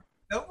 Crystal?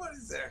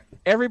 Nobody's there.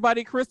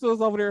 Everybody, Crystal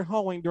is over there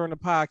hoeing during the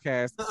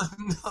podcast.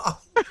 No.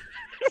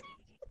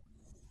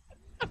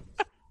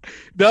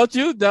 Don't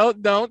you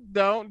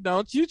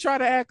try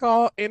to act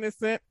all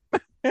innocent.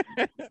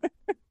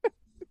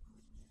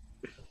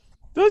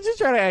 Don't you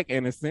try to act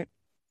innocent.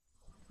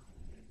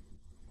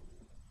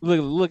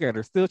 Look at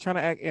her, still trying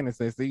to act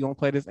innocent. So you gonna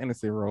play this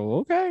innocent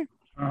role, okay?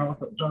 Trying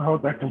to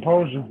hold that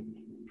composure.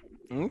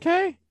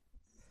 Okay.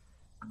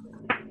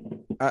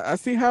 I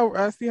see how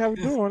we're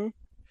doing.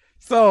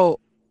 So,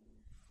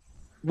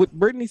 with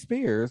Britney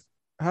Spears,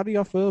 how do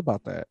y'all feel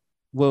about that?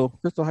 Well,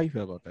 Crystal, how you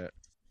feel about that?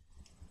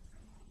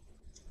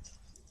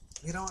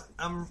 You know,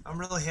 I'm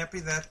really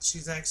happy that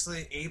she's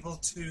actually able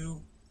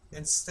to,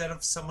 instead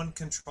of someone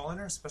controlling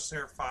her, especially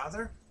her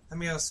father. I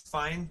mean, it was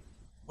fine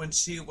when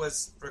she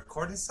was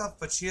recording stuff,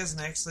 but she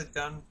hasn't actually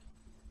done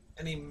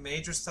any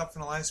major stuff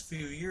in the last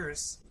few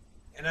years.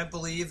 And I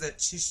believe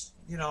that she's,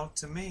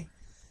 to me.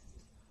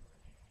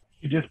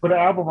 She just put an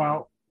album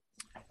out.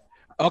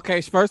 Okay,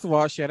 first of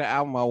all, she had an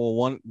album out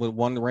with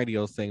one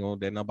radio single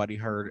that nobody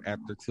heard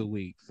after 2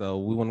 weeks. So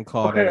we wouldn't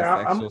call that a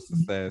actual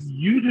success.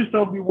 You just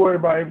don't be worried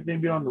about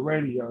everything being on the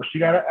radio. She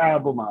got an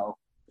album out.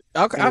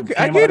 Okay,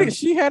 I get it.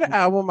 She had an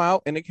album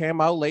out and it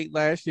came out late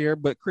last year.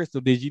 But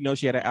Crystal, did you know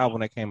she had an album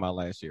that came out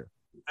last year?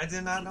 I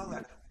did not know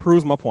that.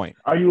 Proves my point.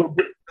 Are you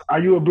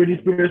a Britney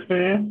Spears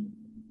fan?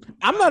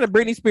 I'm not a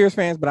Britney Spears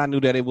fan, but I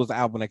knew that it was an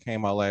album that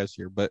came out last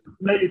year. But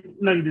no, you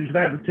didn't.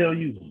 I had to tell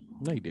you.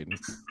 No, you didn't.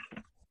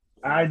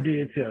 I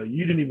did tell you.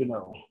 You didn't even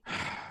know.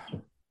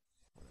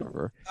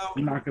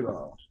 Knock it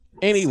off.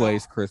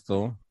 Anyways,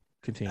 Crystal,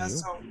 continue.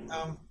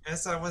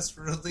 As I was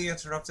rudely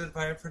interrupted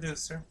by a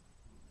producer,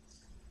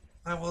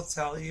 I will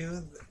tell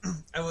you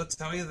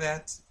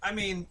that, I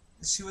mean,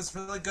 she was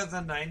really good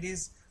in the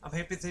 90s. I'm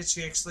happy that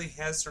she actually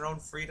has her own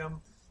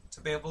freedom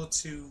to be able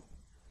to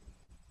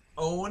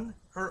own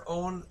her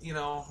own,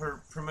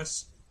 her pretty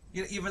much,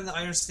 even though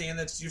I understand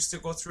that you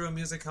still go through a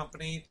music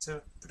company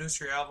to produce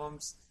your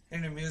albums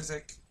and your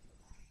music,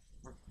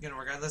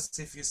 regardless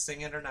if you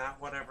sing it or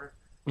not, whatever.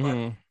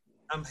 Mm-hmm. But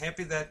I'm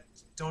happy that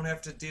don't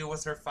have to deal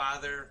with her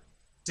father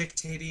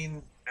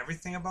dictating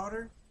everything about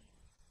her,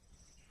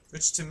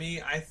 which to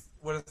me, I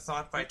would have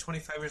thought by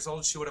 25 years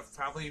old, she would have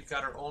probably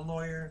got her own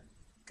lawyer,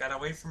 got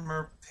away from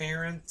her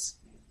parents,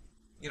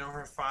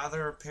 her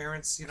father or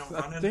parents,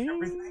 running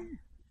everything.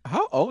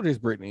 How old is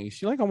Britney? Is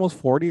she like almost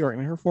 40 or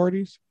in her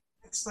 40s?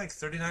 It's like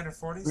 39 or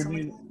 40.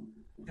 Britney,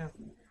 yeah.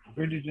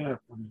 Britney,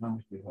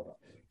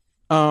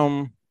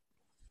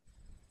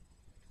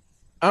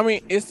 I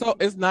mean,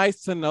 it's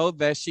nice to know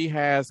that she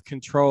has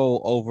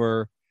control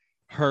over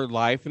her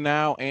life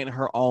now and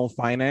her own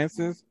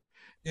finances.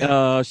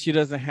 Yeah. She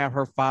doesn't have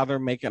her father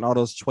making all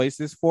those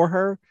choices for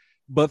her.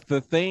 But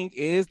the thing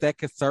is that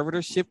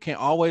conservatorship can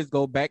always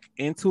go back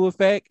into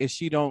effect if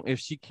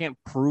she can't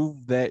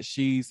prove that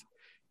she's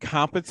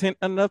competent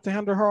enough to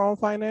handle her own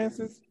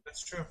finances.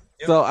 That's true.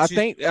 Yep. So I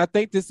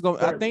think this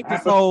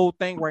whole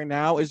thing right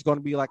now is going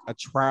to be like a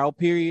trial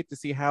period to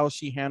see how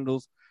she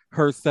handles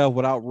herself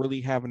without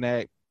really having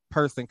that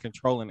person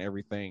controlling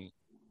everything.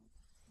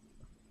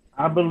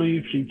 I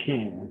believe she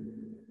can.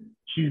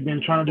 She's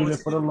been trying to do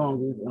this for the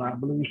longest, and I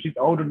believe she's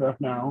old enough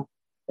now,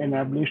 and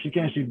I believe she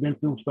can. She's been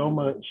through so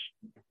much.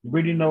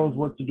 Really knows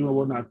what to do and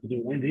what not to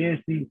do. And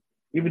then she,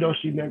 even though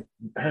she let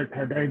her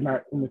dad's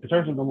not in the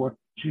conservative no more,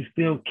 she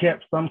still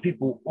kept some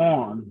people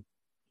on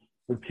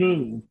the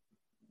team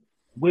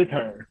with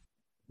her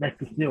that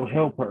could still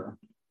help her.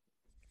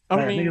 I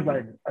Like, I think it's mean,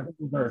 like I think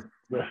it was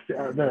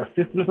their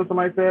assistant or something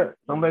like that.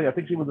 Some lady, I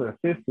think she was an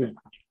assistant,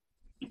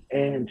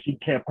 and she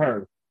kept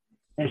her,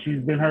 and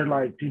she's been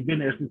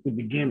there since the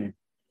beginning.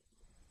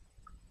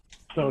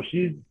 So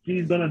she's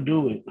gonna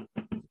do it.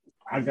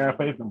 I got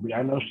faith in her.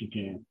 I know she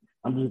can.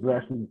 I'm just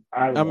glad she's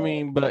out of I that.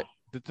 mean, but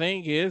the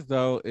thing is,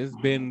 though, it's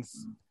been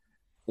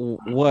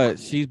what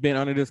she's been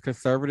under this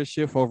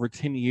conservatorship for over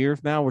 10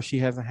 years now, where she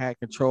hasn't had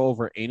control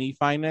over any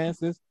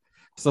finances.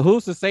 So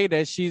who's to say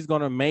that she's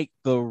gonna make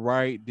the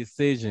right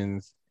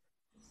decisions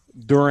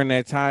during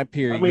that time I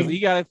period? Because mean,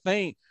 you got to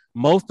think,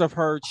 most of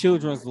her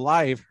children's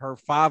life, her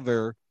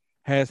father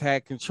has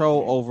had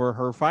control over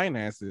her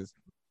finances.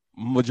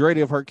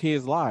 Majority of her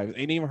kids' lives,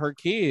 and even her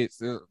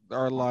kids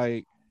are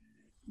like,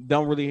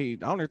 don't really. I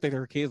don't even think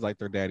her kids like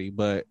their daddy,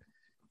 but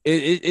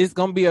it's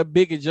gonna be a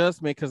big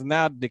adjustment because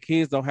now the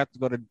kids don't have to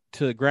go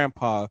to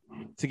grandpa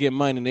to get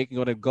money, and they can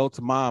go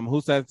to mom. Who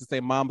says to say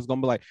mom is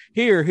gonna be like,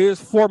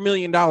 here's $4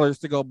 million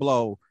to go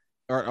blow,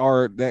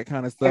 or that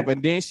kind of stuff.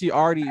 And then she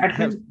already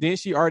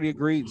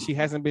agreed. She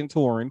hasn't been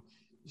touring.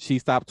 She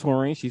stopped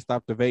touring. She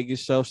stopped the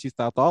Vegas show. She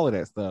stopped all of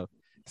that stuff.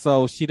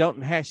 So she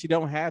don't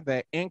have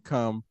that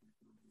income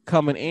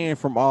coming in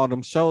from all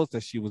them shows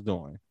that she was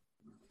doing.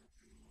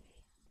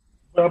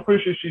 but I'm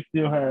pretty sure she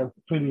still has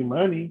plenty of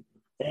money,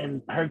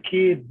 and her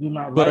kids do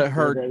not like But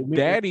her her.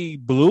 daddy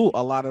blew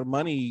a lot of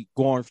money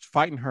going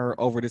fighting her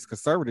over this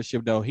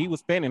conservatorship, though. He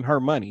was spending her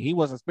money. He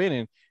wasn't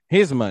spending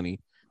his money.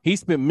 He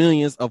spent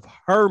millions of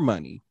her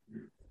money.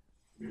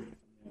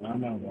 I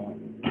know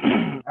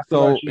that. I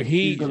feel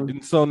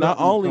So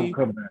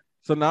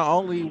like not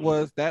only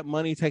was that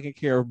money taking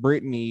care of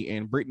Brittany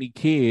and Brittany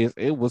kids,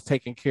 it was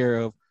taking care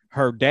of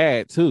her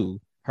dad too.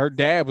 Her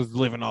dad was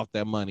living off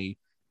that money.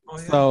 Oh,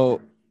 yeah.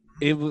 So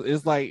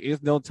it's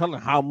no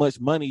telling how much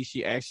money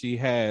she actually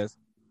has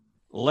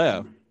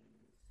left.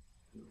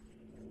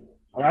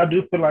 I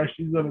do feel like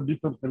she's gonna do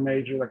something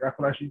major. Like I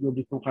feel like she's gonna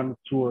do some kind of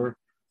tour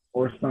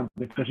or something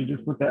because she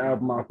just put the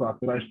album out. So I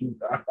feel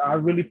like I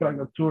really feel like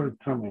a tour is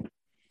coming.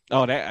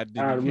 Oh, that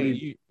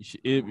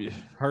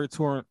her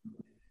tour.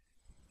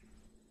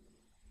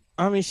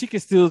 I mean, she can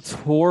still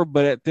tour,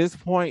 but at this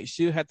point,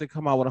 she'll have to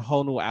come out with a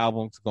whole new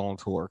album to go on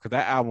tour because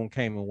that album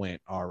came and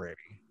went already.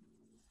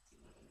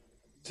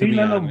 You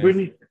know,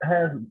 Britney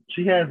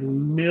has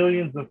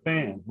millions of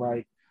fans.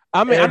 Like,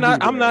 I mean,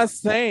 I'm not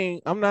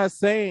saying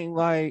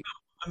like.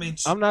 I mean,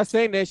 I'm not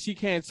saying that she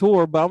can't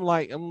tour, but I'm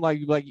like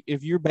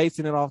if you're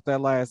basing it off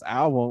that last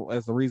album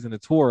as a reason to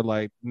tour,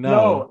 like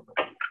no.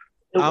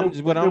 I'm not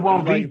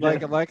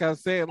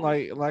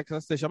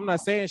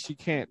saying she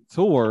can't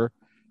tour,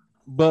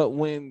 but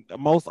when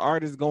most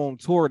artists go on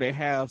tour, they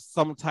have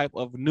some type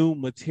of new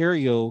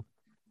material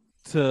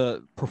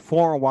to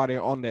perform while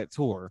they're on that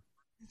tour.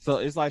 So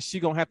it's like she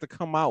gonna have to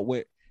come out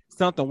with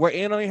something where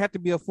it don't even have to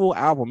be a full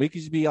album. It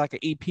could just be like an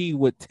EP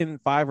with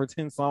 5 or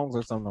 10 songs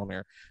or something on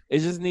there. It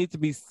just needs to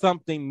be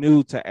something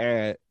new to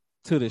add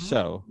to the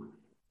show.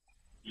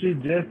 She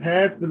just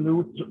had the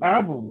new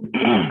album.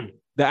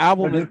 The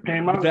album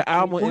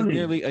is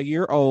nearly a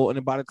year old,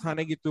 and by the time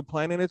they get through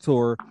planning the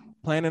tour,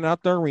 planning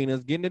out the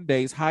arenas, getting the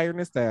dates, hiring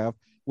the staff,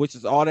 which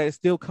is all that is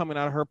still coming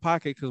out of her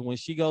pocket, because when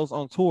she goes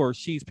on tour,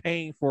 she's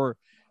paying for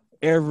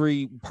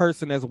every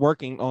person that's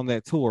working on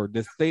that tour.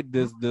 The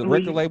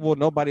record label,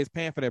 nobody's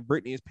paying for that.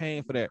 Britney is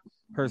paying for that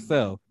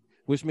herself,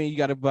 which means you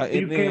got to buy.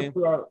 And then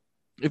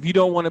if you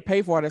don't want to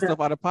pay for all that stuff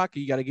out of pocket,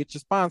 you got to get your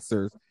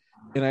sponsors.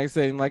 And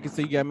like I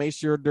said, you got to make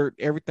sure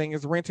everything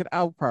is rented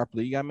out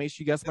properly. You got to make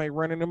sure you got somebody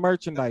running the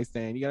merchandise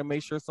stand. You got to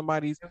make sure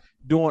somebody's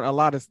doing a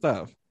lot of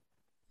stuff.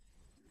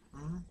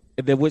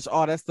 And then, which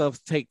all that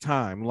stuff take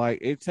time.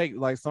 Like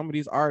some of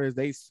these artists,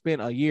 they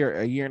spend a year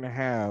and a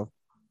half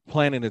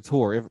planning a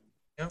tour.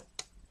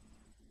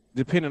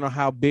 Depending on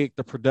how big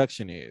the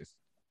production is.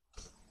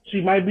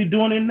 She might be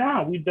doing it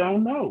now. We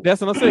don't know.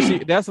 That's what I'm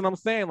saying. That's what I'm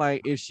saying.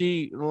 Like if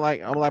she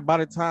by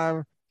the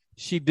time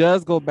she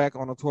does go back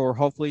on a tour,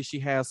 hopefully she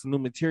has some new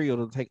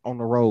material to take on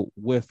the road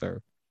with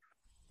her.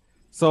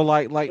 So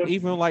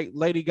even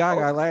Lady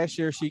Gaga last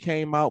year, she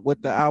came out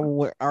with the album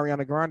with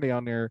Ariana Grande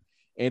on there,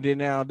 and then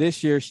now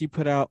this year she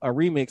put out a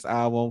remix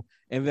album,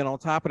 and then on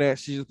top of that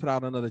she just put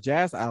out another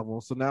jazz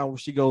album. So now when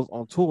she goes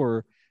on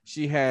tour,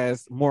 she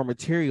has more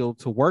material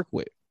to work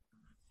with.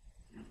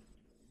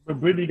 But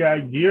Britney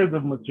got years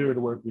of material to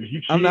work with.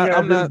 I'm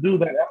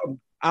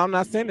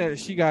not saying that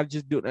she got to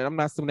just do it. I'm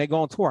not saying they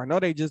go on tour. I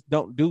know they just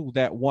don't do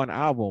that one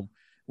album.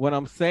 What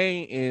I'm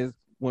saying is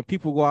when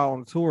people go out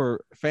on tour,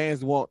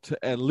 fans want to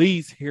at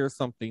least hear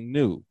something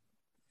new.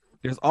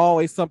 There's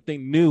always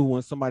something new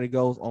when somebody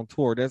goes on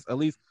tour. There's at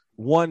least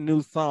one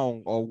new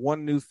song or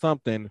one new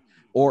something,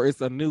 or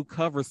it's a new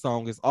cover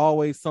song. It's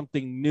always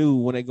something new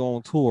when they go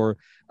on tour,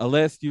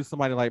 unless you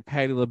somebody like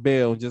Patti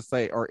LaBelle and just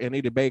say, or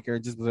Anita Baker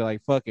and just be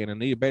like, fuck it.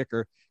 Anita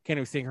Baker can't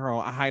even sing her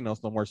own high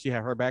notes no more. She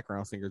had her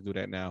background singers do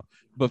that now.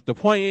 But the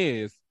point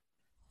is,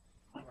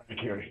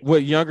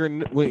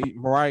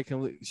 Mariah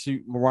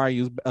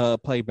use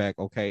playback,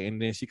 okay,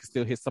 and then she can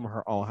still hit some of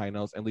her own high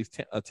notes, at least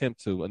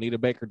attempt to. Anita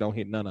Baker don't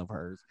hit none of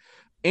hers.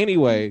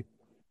 Anyway,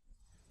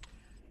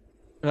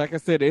 like I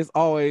said, it's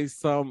always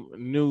some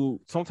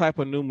type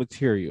of new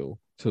material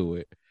to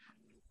it.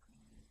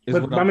 Is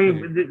But what I I'm mean,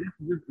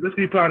 saying. let's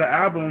be proud of the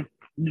album.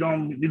 You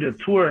don't need a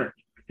tour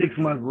 6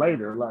 months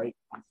later. Like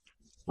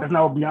that's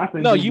not what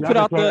Beyonce No, do. Beyonce put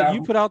out an album.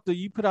 you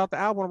put out the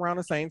album around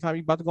the same time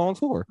you about to go on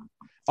tour.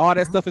 All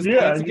that Mhm. stuff is playing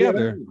Yeah, yeah.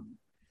 together.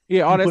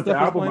 Yeah, all She that put the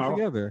stuff is album playing out,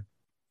 together.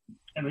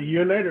 and a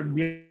year later,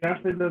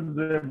 Beyonce does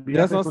That's what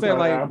Beyonce I'm puts saying. out an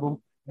Like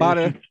album,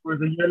 by and she the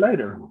tours a year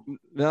later.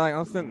 like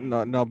I'm saying,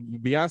 no,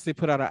 Beyonce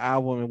put out an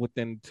album and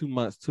within 2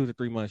 months, 2 to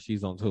 3 months,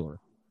 she's on tour.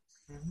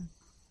 Mhm.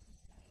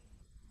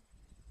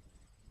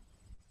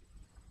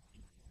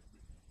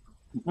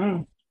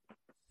 Mm.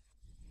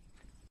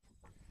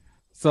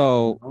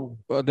 So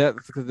Oh.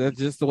 that's because that's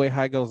just the way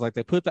how it goes. Like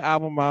they put the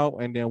album out,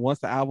 and then once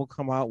the album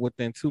come out,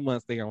 within 2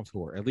 months they're on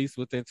tour. At least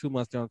within 2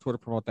 months they're on tour to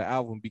promote the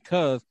album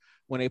because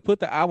when they put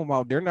the album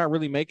out, they're not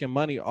really making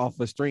money off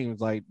of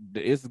streams. Like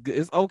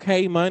it's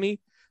okay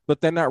money,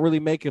 but they're not really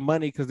making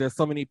money because there's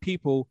so many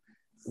people.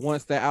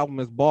 Once the album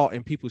is bought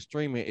and people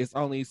stream it, it's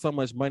only so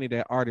much money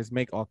that artists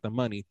make off the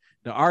money.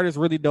 The artists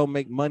really don't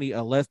make money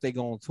unless they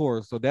go on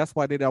tour. So that's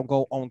why they don't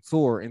go on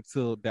tour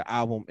until the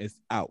album is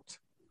out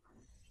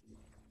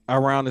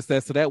around the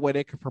set, so that way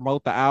they can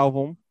promote the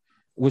album,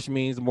 which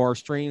means more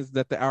streams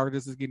that the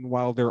artist is getting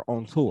while they're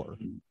on tour.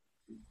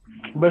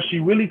 But she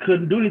really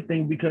couldn't do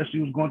anything because she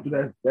was going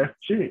through that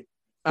shit.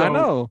 I So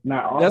know.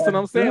 now all That's what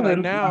that's I'm saying. Like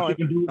done. Now now, she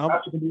can do. I'm,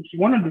 Now she can do what she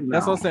want to do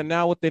that's what now. I'm saying.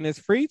 Now within his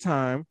free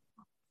time,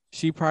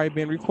 she probably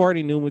been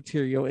recording new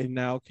material and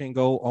now can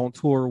go on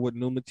tour with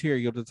new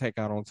material to take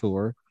out on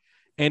tour.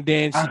 And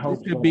then I she this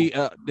hope could so. be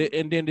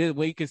and then this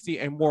way you can see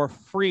a more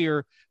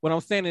freer. What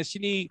I'm saying is she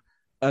need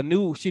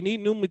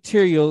new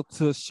material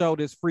to show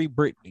this free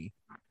Britney.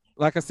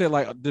 Like I said,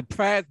 like the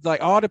past,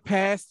 like all the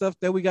past stuff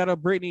that we got of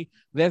Britney,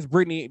 that's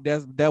Britney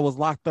that was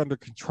locked under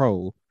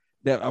control.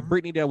 That a Mhm.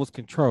 Britney that was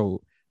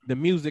controlled. The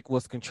music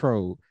was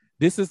controlled.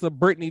 This is a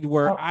Britney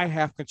where Oh, I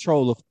have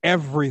control of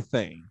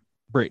everything,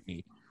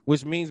 Britney.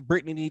 Which means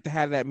Britney needs to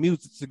have that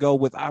music to go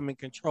with I'm in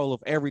control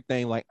of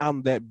everything. Like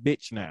I'm that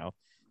bitch now.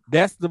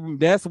 That's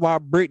why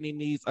Britney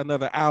needs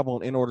another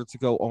album in order to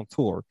go on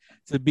tour.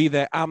 To be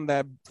that I'm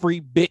that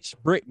free bitch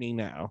Britney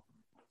now.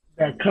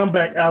 that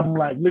comeback album,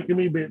 like look at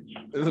me, bitch.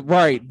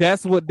 Right.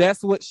 That's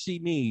what she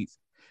needs.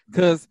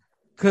 Cause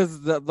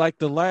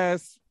the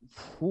last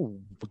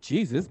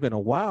geez, it's been a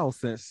while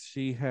since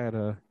she had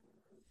a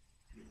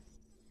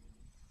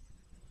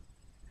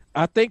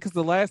I think because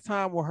the last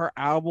time where her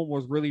album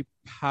was really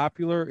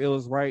popular, it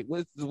was right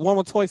with the one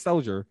with Toy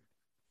Soldier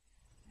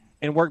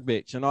and Work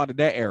Bitch and all of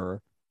that era.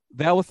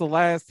 That was the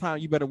last time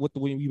you better with the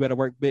you better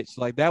work bitch.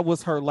 Like that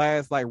was her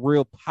last like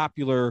real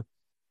popular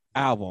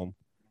album.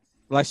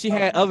 Like she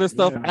had other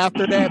stuff Yeah.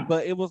 after that,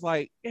 but it was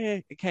like,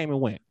 it came and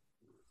went.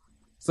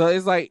 So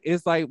it's like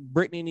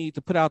Britney needs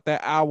to put out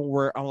that album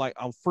where I'm like,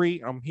 I'm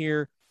free, I'm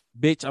here,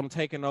 bitch, I'm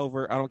taking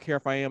over. I don't care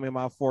if I am in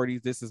my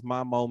 40s. This is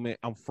my moment.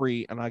 I'm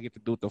free, and I get to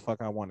do what the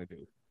fuck I want to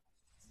do.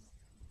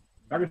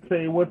 I can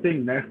say one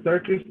thing. That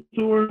circus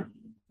tour,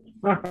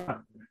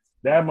 that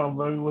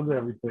motherfucker was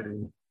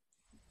everything.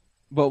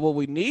 But what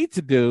we need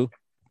to do,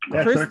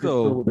 That circus tour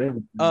Crystal, was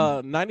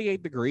everything.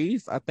 98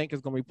 Degrees, I think is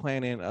gonna be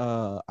playing in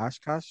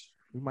Oshkosh.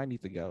 We might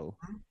need to go.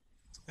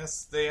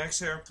 Yes, they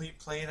actually are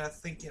playing, I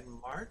think, in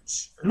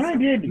March or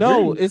 98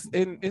 No, degrees.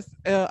 it's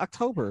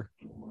October.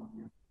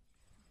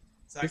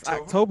 It's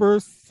October. October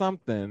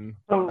something.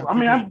 So I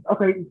mean, I'm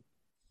okay.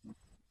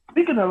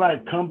 Speaking of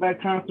like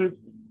comeback concerts,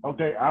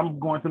 okay, I'm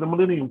going to the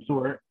Millennium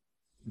Tour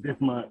this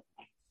month.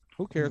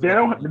 Who cares? They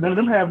About don't. None of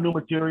them have new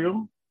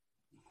material.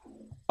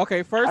 Okay,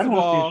 I first don't of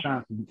want to all, see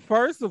Ashanti.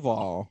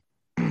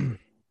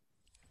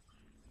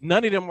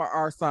 none of them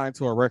are signed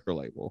to a record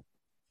label.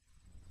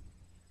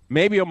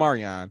 Maybe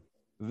Omarion.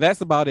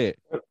 That's about it.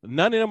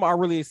 None of them are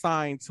really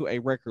signed to a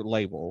record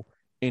label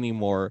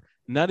anymore.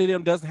 None of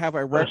them doesn't have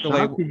a record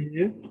label. Ashanti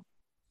is.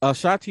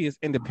 Shanti is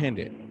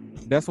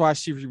independent. That's why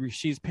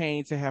she's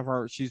paying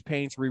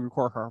to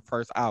re-record her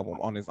first album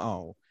on its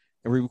own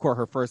and re-record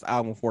her first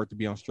album for it to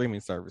be on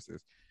streaming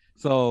services.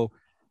 So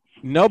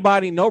no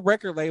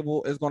record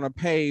label is gonna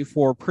pay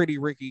for Pretty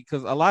Ricky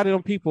because a lot of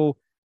them people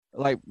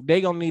like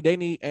they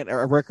need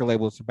a record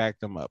label to back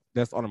them up.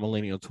 That's on a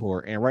Millennial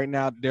Tour, and right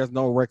now there's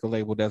no record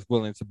label that's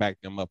willing to back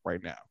them up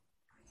right now.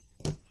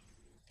 That's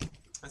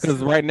Because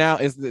true. right now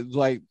it's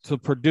like to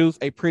produce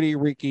a Pretty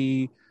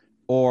Ricky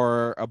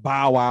or a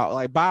Bow Wow.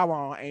 Like Bow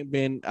Wow ain't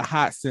been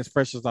hot since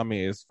Fresh as I'm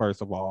Is,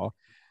 first of all,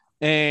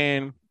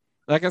 and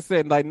like I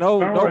said, like no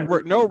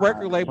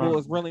record label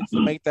is willing to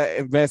make that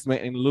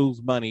investment and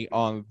lose money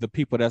on the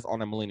people that's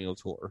on a Millennial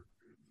Tour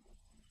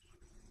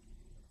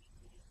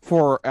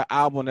for an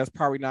album that's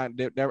probably not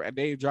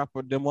they drop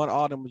them one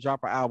all them drop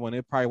an album,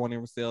 it probably won't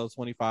even sell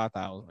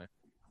 25,000.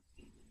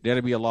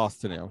 That'll be a loss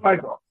to them.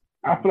 Like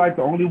I feel like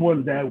the only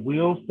one that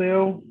will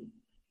sell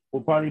will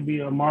probably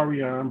be a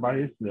Marion by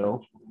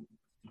himself.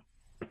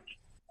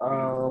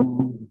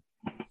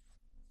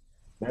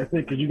 That's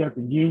it, because you got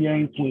the Yin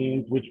Yang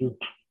Twins, which was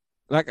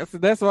Like I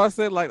said, that's what I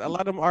said. Like a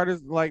lot of them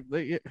artists, like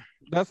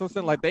that's what I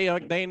said. Like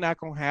they not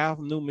gonna have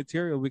new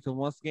material because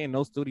once again,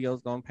 no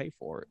studio's gonna pay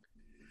for it.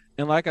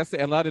 And like I said,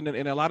 a lot of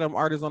them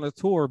artists on the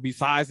tour,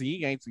 besides the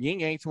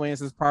Ying Yang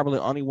Twins, is probably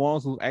the only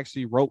ones who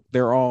actually wrote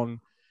their own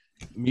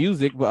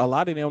music. But a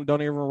lot of them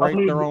don't even I write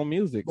mean, their own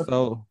music.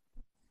 So,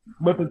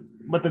 but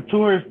the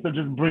tourists to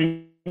just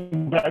bring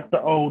back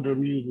the older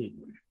music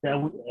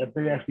if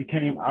they actually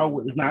came out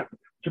with, it's not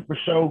to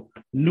show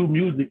new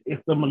music.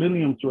 It's the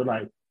Millennium Tour,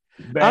 like.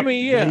 I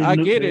mean, yeah, I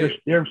get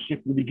it. Their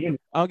shit from the beginning.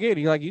 I get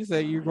it. Like you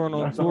said, you're going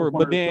on That's tour, the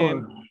but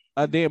story.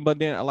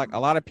 then, like a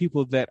lot of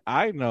people that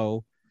I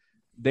know,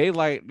 they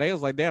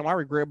was like, damn, I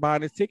regret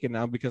buying this ticket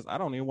now because I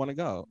don't even want to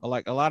go.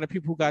 Like a lot of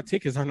people who got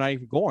tickets are not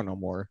even going no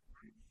more.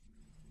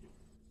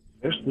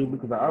 It's stupid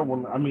because I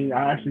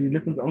actually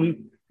listened to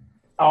only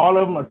all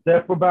of them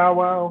except for Bow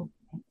Wow.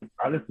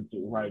 I listened to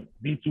like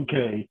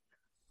B2K,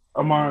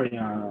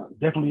 Omarion,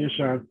 definitely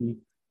Ashanti,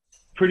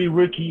 Pretty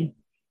Ricky,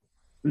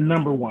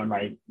 number one.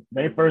 Like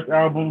their first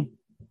album,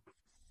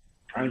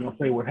 I ain't gonna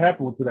say what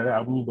happened to that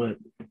album, but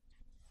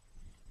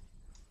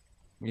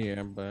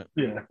yeah, but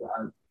yeah.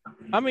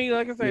 I mean,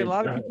 like I say, a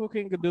lot of people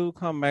can do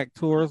comeback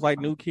tours, like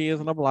New Kids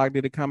on the Block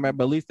did a comeback,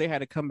 but at least they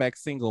had a comeback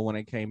single when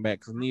they came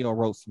back because Neo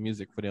wrote some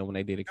music for them when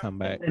they did a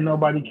comeback. And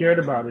nobody cared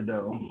about it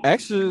though.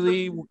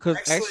 Actually, because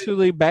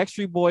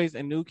Backstreet Boys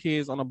and New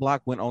Kids on the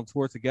Block went on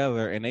tour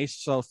together and they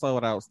sold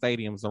out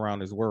stadiums around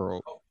this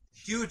world.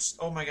 Huge!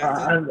 Oh my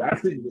god! I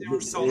think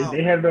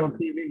they had it on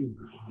TV.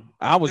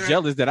 I was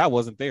jealous that I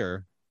wasn't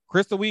there.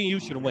 Crystal,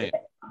 you should have went.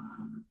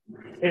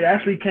 It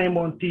actually came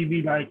on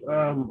TV, like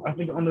I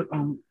think on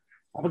the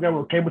I forgot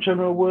what cable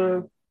channel it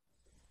was.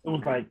 It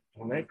was like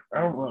I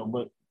don't know,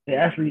 but they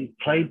actually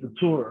played the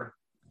tour,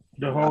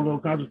 the whole little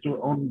concert tour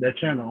on that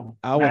channel.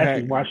 I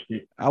actually watched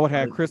it. I would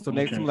have Crystal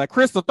next to me, like,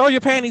 Crystal, throw your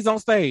panties on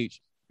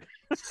stage.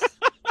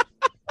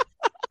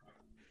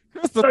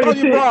 Crystal, throw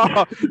your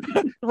bra.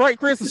 Right,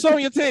 Crystal, show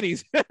me your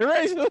titties.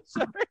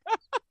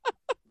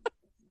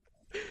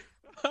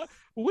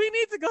 We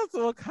need to go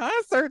to a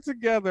concert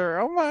together.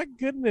 Oh my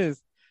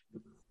goodness.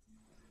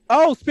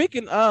 Oh,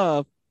 speaking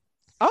of,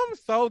 I'm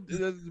so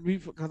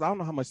because I don't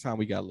know how much time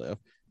we got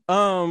left.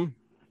 I'm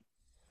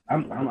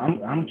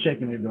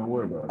checking it. Don't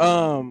worry about it.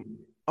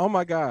 Oh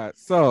my God.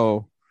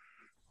 So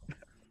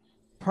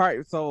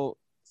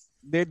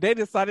they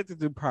decided to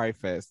do Pride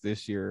Fest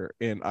this year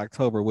in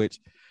October, which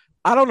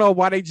I don't know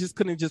why they just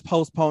couldn't just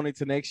postpone it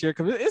to next year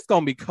because it's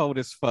gonna be cold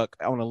as fuck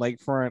on the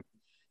lakefront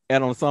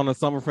and on the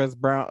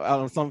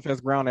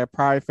Summerfest ground at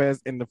Pride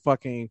Fest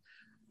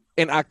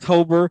in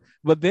October.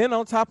 But then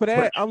on top of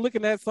that, I'm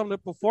looking at some of the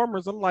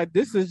performers. I'm like,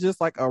 this is just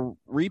like a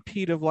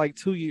repeat of like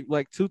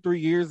 2-3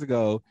 years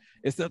ago.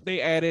 Except they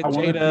added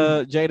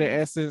Jada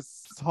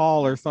Essence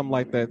Hall or something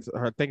like that.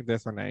 I think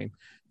that's her name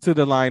to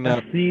the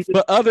lineup.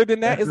 But other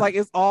than that,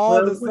 it's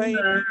all the same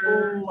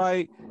people.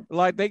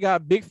 Like they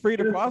got Big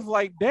Frida. I was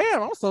like,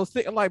 damn, I'm so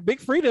sick. Like Big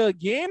Frida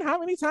again. How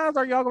many times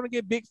are y'all gonna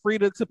get Big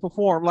Frida to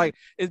perform? Like,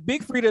 is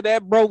Big Frida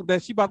that broke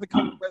that she about to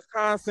come to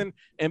Wisconsin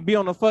and be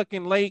on the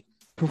fucking lake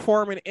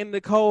performing in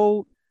the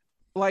cold?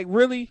 Like,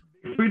 really?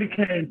 Big Frida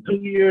came 2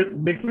 years.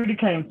 Big Frida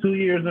came 2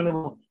 years in a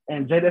row,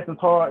 and Jada Essence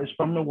Hall is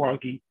from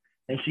Milwaukee,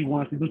 and she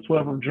won season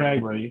 12 of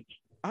Drag Race.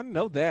 I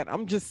know that.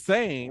 I'm just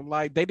saying,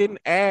 like, they didn't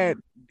add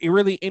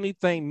really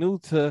anything new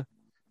to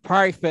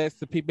Pride Fest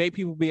to make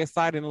people be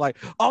excited and like,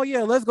 oh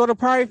yeah, let's go to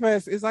Pride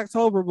Fest. It's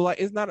October, but like,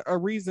 it's not a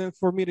reason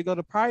for me to go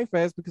to Pride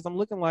Fest because I'm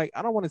looking like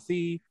I don't want to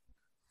see.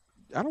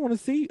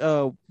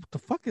 What the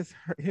fuck is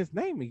his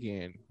name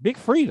again? Big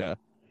Frida.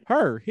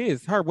 Her,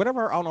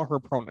 whatever. I don't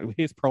know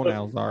his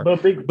pronouns are.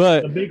 But Big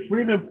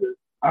Frida put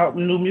out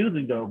new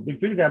music though. Big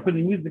Frida got put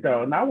new music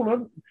out, and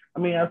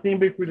I've seen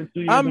Big Frida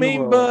 2 years.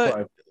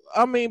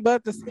 But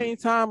at the same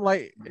time,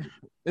 like,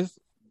 it's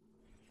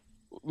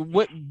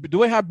what the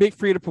way how Big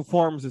Frida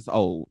performs is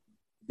old.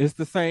 It's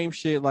the same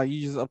shit. Like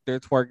you just up there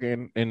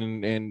twerking,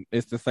 and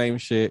it's the same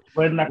shit.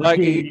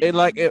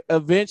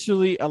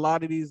 Eventually, a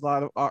lot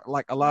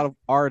of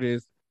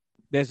artists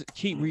that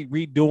keep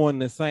redoing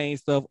the same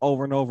stuff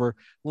over and over.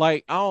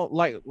 Like I don't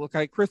like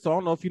Crystal. I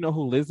don't know if you know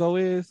who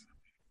Lizzo is.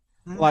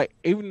 Mm-hmm. Like,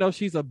 even though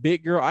she's a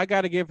big girl, I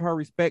gotta give her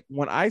respect.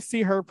 When I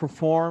see her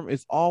perform,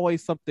 it's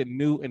always something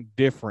new and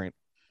different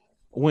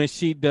when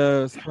she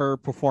does her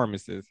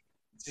performances.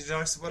 She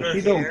talks about her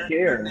hair, don't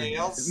care. Her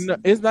nails. No,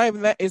 it's not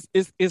even that.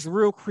 It's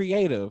real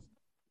creative.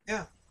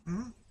 Yeah.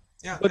 Mm-hmm.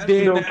 Yeah.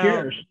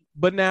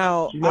 But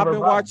now I've been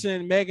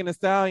watching Megan Thee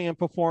Stallion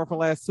perform for the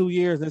last 2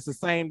 years. And it's the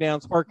same damn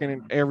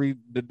twerking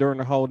during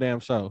the whole damn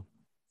show.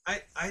 I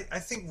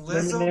think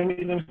Lizzo.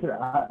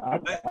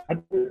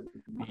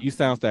 You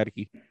sound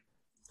staticky.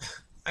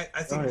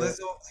 I think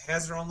Lizzo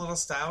has her own little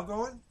style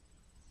going,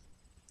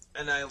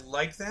 and I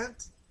like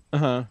that.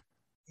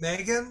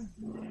 Megan.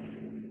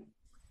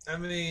 I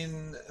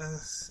mean,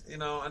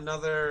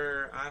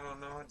 another. I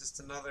don't know, just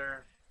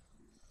another.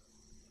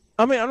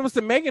 I mean, I'm gonna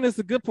say Megan is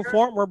a good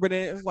performer, but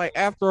it's like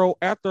after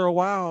a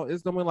while,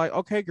 it's gonna be like,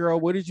 okay, girl,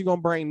 what is you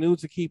gonna bring new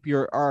to keep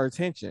our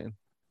attention?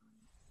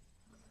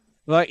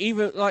 Like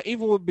even with I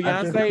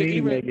just Beyonce,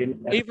 seen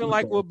Megan at even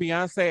like with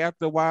Beyonce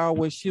after a while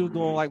when she was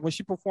doing like when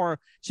she performed,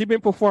 she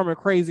been performing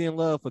Crazy in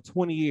Love for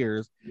 20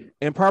 years,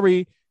 and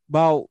probably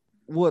about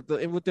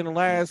within the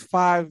last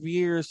 5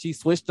 years she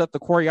switched up the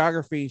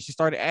choreography. She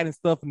started adding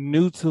stuff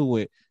new to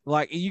it.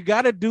 Like you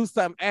got to do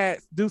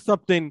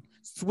something,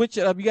 switch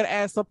it up. You got to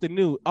add something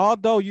new.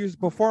 Although you're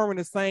performing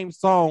the same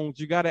songs,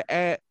 you got to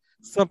add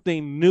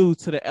something new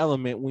to the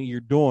element when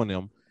you're doing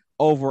them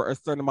over a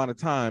certain amount of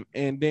time.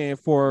 And then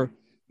for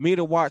me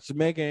to watch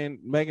Megan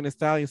Thee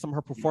Stallion, some of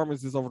her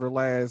performances over the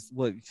last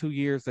 2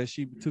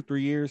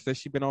 3 years that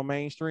she been on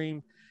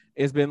mainstream,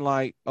 it's been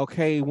like,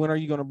 okay, when are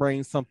you gonna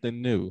bring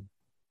something new?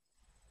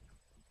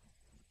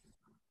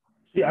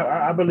 See,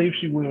 I believe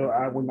she will.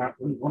 When I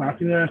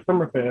seen her in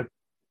Summerfest,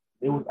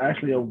 it was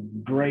actually a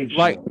great show.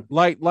 I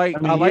like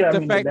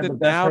the fact that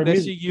now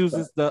that she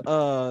uses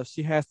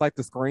she has like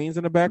the screens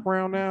in the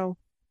background now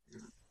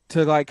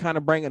to like kind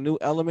of bring a new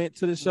element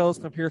to the shows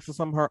compared to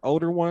some of her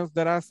older ones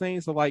that I've seen.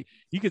 So like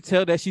you could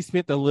tell that she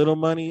spent a little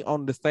money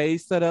on the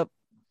stage setup.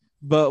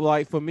 But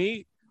like for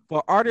me,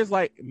 for artists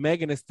like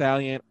Megan Thee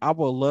Stallion, I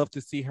would love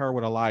to see her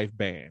with a live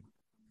band.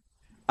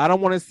 I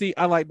don't want to see.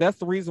 That's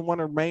the reason. One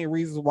of the main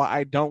reasons why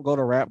I don't go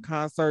to rap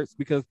concerts,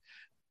 because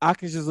I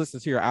can just listen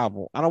to your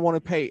album. I don't want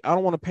to pay. I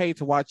don't want to pay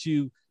to watch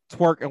you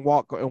twerk and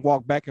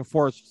walk back and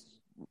forth,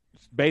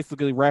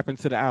 basically rapping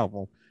to the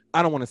album.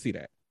 I don't want to see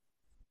that.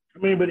 I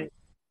mean,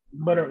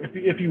 but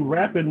if you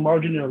rap in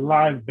margin in a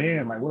live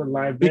band, like what a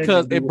live band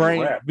because it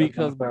brings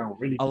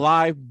really a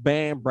live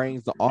band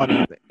brings the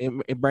audience.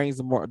 It brings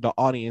the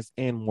audience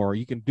in more.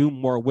 You can do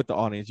more with the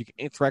audience. You can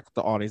interact with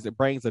the audience. It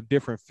brings a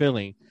different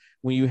feeling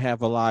when you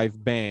have a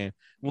live band.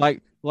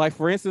 Like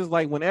for instance,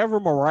 like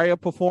whenever Mariah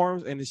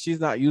performs and she's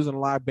not using a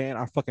live band,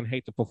 I fucking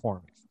hate the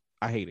performance.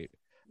 I hate it.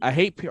 I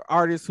hate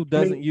artists who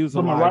doesn't use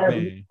a live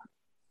band.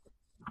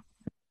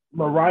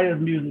 Mariah's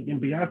music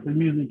and Beyonce's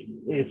music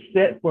is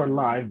set for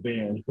live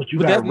bands, but you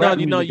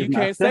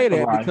can't say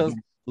that because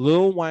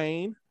Lil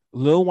Wayne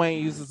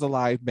uses a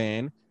live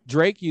band,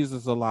 Drake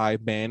uses a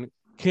live band,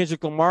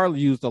 Kendrick Lamar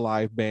used a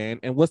live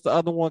band, and what's the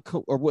other one?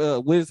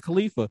 Wiz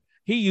Khalifa,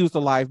 he used a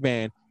live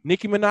band.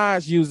 Nicki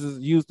Minaj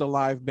used a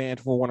live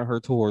band for one of her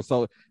tours.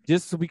 So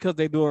just because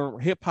they're doing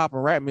hip hop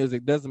and rap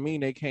music doesn't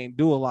mean they can't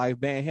do a live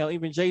band. Hell,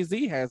 even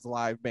Jay-Z has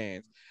live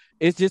bands.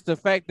 It's just the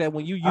fact that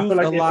when you use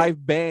a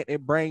live band,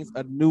 it brings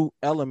a new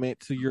element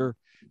to your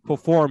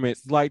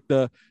performance, like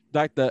the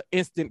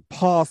instant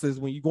pauses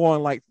when you're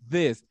going like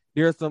this.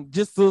 There's some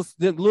just those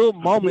little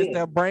moments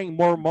that bring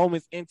more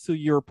moments into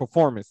your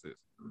performances.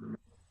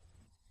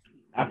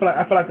 I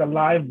feel like a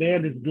live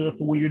band is good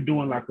for when you're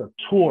doing like a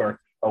tour,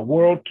 a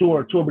world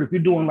tour. But if you're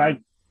doing like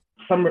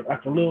a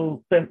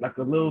little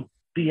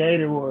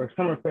theater or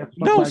Summerfest.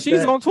 No,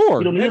 she's on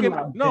tour.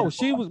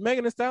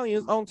 Megan Thee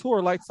Stallion is on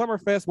tour. Like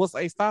Summerfest was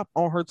a stop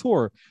on her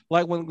tour.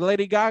 Like when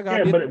Lady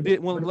Gaga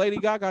Lady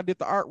Gaga did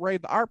the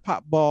Art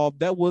Pop Ball,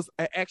 that was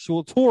an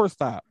actual tour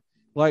stop.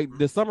 Like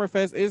the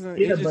Summerfest isn't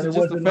it's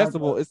just a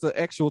festival, it's an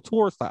actual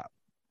tour stop.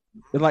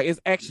 It's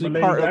actually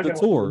part of the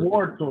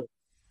tour.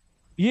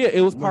 Yeah,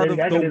 it was part of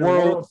the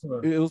world.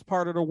 It was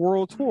part of the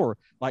world tour.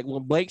 Like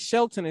when Blake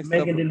Shelton and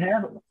Megan didn't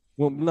have it.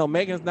 Well, no,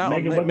 Megan's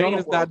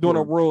not doing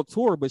a world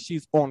tour, but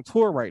she's on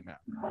tour right now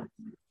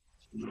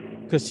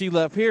because she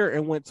left here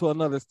and went to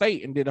another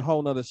state and did a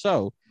whole nother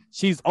show.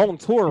 She's on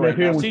tour right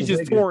now. She's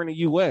just touring the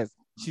U.S.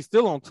 She's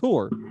still on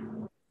tour,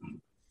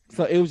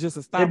 so it was just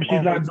a stop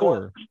on her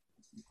tour.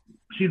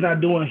 She's not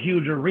doing a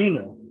huge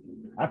arena.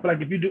 I feel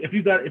like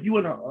if you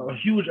in a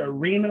huge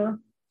arena,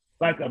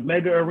 like a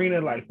mega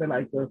arena, like say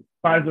like the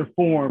Pfizer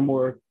Forum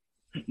or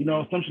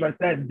something like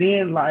that,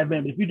 then live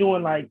band. But if you're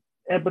doing like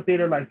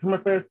amphitheater like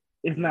Summerfest,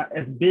 it's not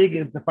as big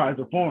as the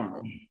Pfizer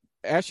Forum.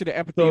 Actually,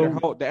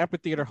 the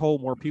amphitheater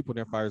hold more people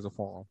than Pfizer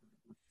Forum.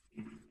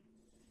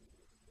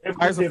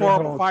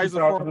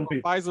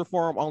 Pfizer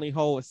Forum only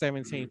holds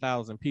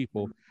 17,000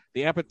 people.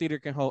 The amphitheater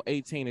can hold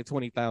 18 to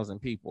 20,000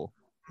 people.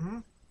 Mm-hmm.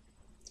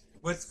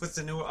 With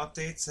the new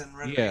updates and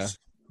renovations.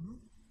 Yeah. Mm-hmm.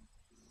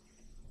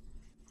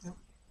 Yep.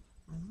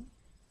 Mm-hmm.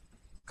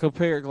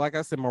 Compared, like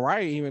I said,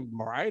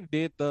 Mariah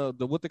did the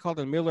what they call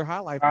the Miller High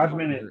Life,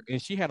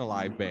 and she had a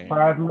live band.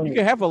 You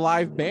can have a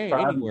live band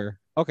anywhere.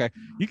 Okay,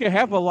 you can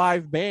have a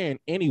live band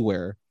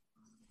anywhere.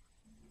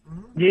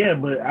 Yeah,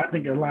 but I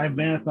think a live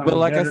band sounds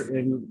better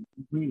in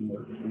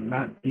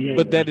not theater.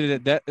 But that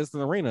is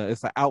an arena.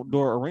 It's an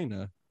outdoor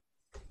arena.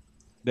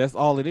 That's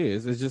all it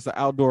is. It's just an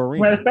outdoor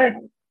arena. Matter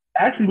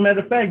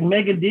of fact,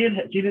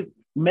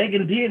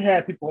 Megan did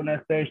have people on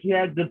that stage. She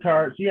had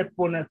guitars. She had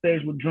people on that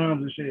stage with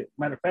drums and shit.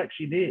 Matter of fact,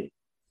 she did.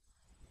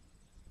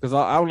 Because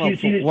I don't know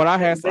what I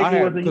had.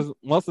 Because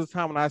most of the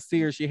time when I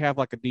see her, she have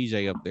like a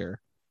DJ up there.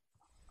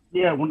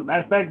 Yeah,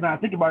 matter of fact, now I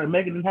think about it,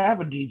 Megan didn't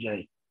have a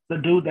DJ. The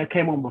dude that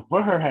came on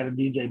before her had a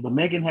DJ, but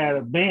Megan had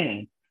a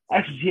band.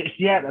 Actually,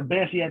 she had a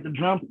band. She had the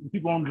drums,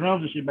 people on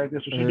drums and shit back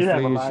there. So she did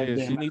have a live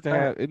band. She need to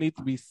have. It needs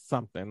to be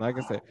something. Like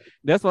I said,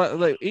 that's why.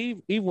 Like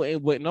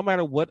even no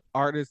matter what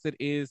artist it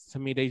is, to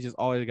me, they just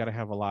always got to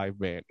have a live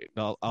band.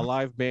 A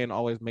live band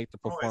always make the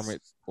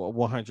performance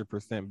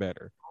 100%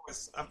 better.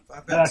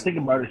 I think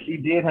about it. She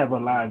did have a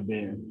live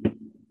band.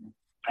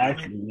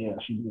 Actually, yeah,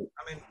 she did.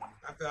 I mean,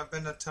 I've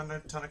been to a ton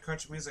of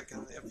country music,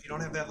 and if you don't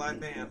have that live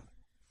band,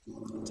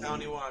 I'm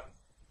telling you what.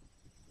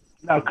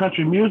 Now,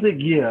 country music,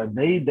 yeah,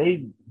 they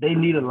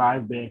need a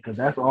live band because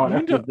that's all.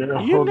 That's what they're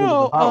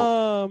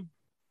about.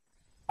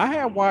 I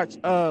had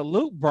watched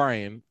Luke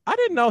Bryan. I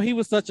didn't know he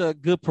was such a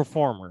good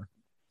performer.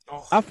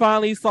 Oh. I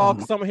finally saw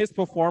some of his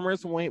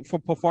performances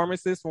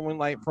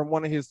from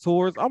one of his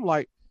tours. I'm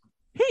like,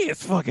 he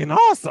is fucking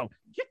awesome.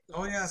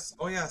 Oh yes.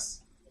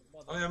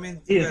 I mean,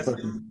 there's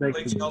been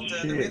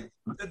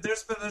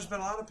a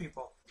lot of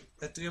people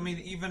that do. I mean,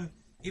 even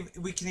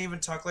we can even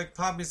talk like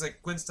pop music,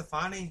 like Gwen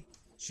Stefani.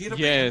 She had a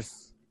band.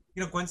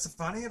 You know, Gwen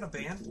Stefani had a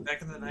band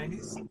back in the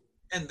 90s,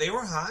 and they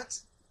were hot.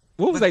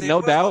 What was they? No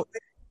Doubt.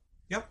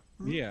 Yep.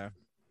 Yeah.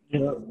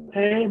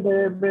 Hey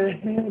baby.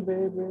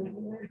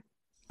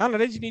 I don't know.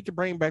 They just need to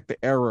bring back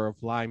the era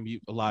of live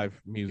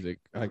music,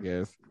 I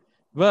guess.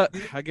 But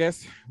I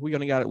guess we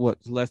only got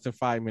less than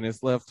 5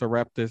 minutes left to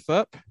wrap this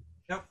up.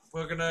 Yep,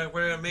 we're gonna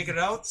make it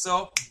out.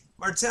 So,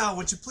 Martel,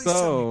 would you please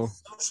tell me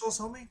socials,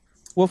 homie?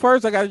 Well,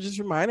 first, I got to just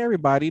remind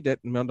everybody that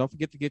don't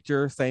forget to get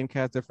your Same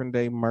Cast Different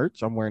Day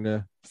merch. I'm wearing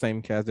the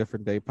Same Cast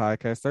Different Day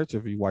podcast search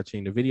if you're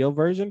watching the video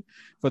version.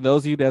 For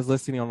those of you that's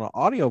listening on the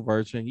audio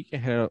version, you can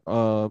head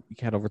over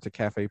to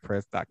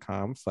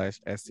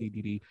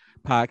cafepress.com/SCDD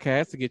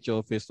podcast to get your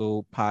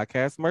official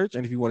podcast merch.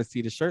 And if you want to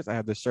see the shirts, I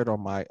have the shirt on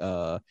my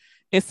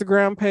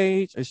Instagram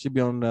page. It should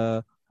be on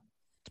the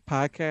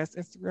podcast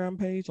Instagram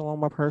page, along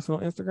my personal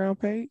Instagram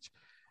page.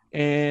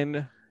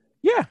 And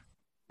yeah.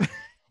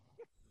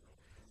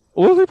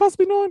 What was we supposed to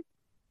be doing?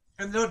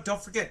 And no,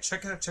 don't forget,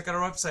 check out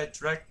our website,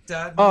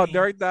 direct.me. Oh,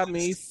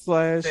 direct.me /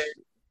 Same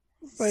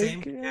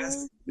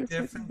Cast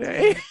Different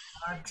Day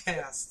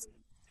podcast.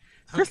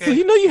 Okay. Crystal,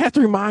 you have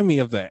to remind me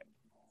of that.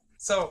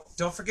 So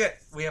don't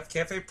forget, we have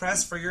Cafe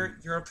Press for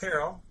your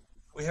apparel.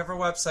 We have our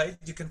website.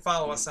 You can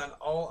follow us on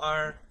all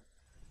our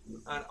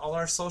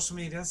social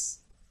medias,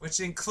 which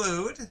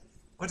include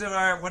what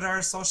are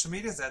our social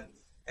medias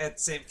at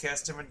Same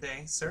Cast Different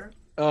Day, sir?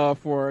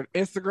 For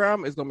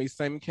Instagram, it's gonna be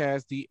Same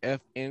Cast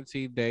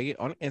DFNT Day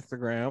on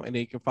Instagram, and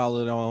then you can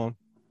follow it on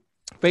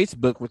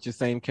Facebook, which is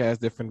Same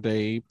Cast Different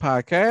Day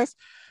podcast.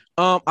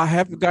 I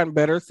have gotten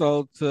better,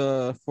 so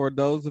for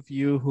those of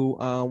you who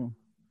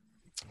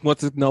want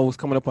to know what's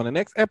coming up on the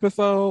next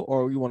episode,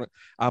 or you want to,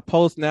 I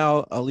post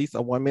now at least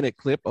a 1-minute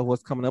clip of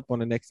what's coming up on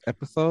the next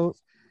episode.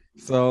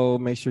 So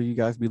make sure you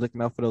guys be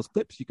looking out for those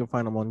clips. You can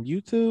find them on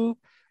YouTube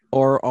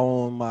or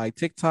on my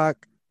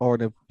TikTok, or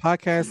the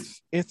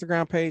podcast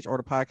Instagram page, or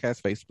the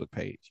podcast Facebook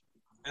page.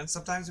 And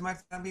sometimes you might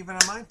find me even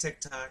on my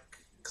TikTok.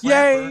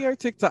 Yay, your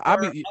TikTok. I'll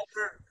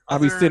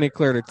be sending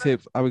Claire the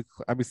tips. I'll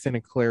be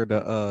sending Claire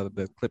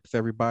the clips to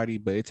everybody,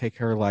 but it take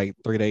her like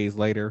 3 days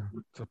later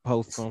to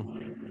post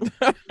them.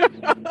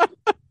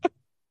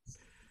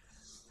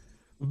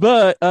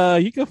 But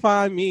you can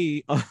find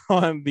me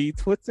on the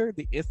Twitter,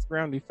 the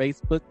Instagram, the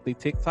Facebook, the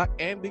TikTok,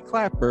 and the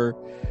Clapper.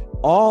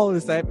 All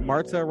is at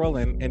Martel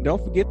Roland. And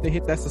don't forget to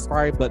hit that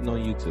subscribe button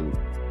on YouTube.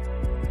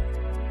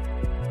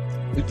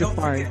 You can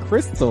find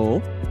Crystal.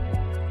 You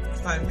can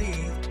find me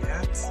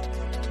at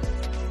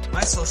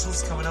my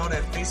socials coming out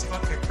at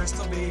Facebook at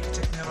Crystal B. You can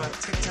check me out on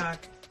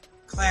TikTok,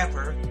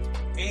 Clapper,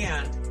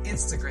 and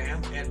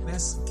Instagram at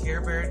Miss Care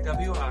Bear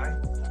WI.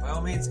 By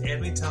all means, add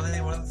me to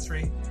any one of the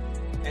three,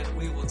 and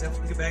we will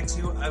definitely get back to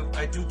you.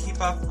 I do keep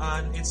up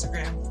on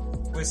Instagram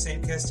with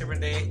Same Cast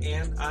Different Day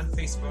and on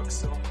Facebook,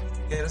 so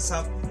hit us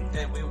up,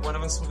 and one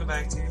of us will get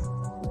back to you.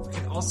 You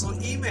can also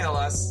email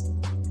us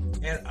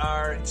at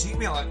our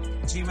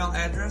Gmail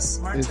address,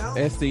 Martel.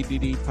 It's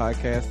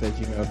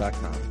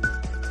scddpodcast@gmail.com.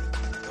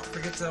 Don't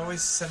forget to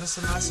always send us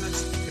a message.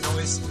 You can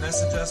always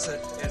message us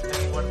at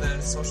any one of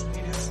the social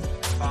medias.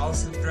 Follow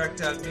us at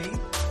direct.me.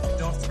 And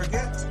don't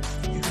forget,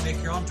 you can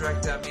make your own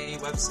direct.me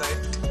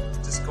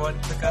website. Just go ahead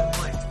and click on the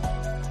link.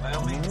 By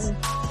all means.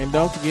 And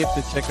don't forget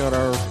to check out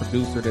our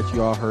producer that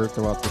you all heard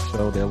throughout the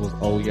show. That was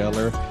O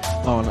Yeller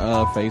on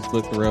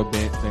Facebook, The Real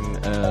Bench, and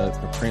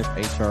the Prince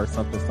HR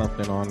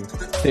something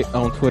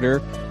on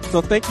Twitter. So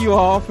thank you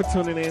all for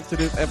tuning in to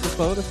this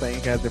episode of Same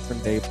Cast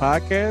Different Day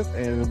podcast,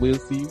 and we'll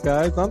see you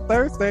guys on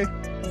Thursday.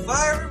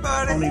 Bye,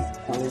 everybody.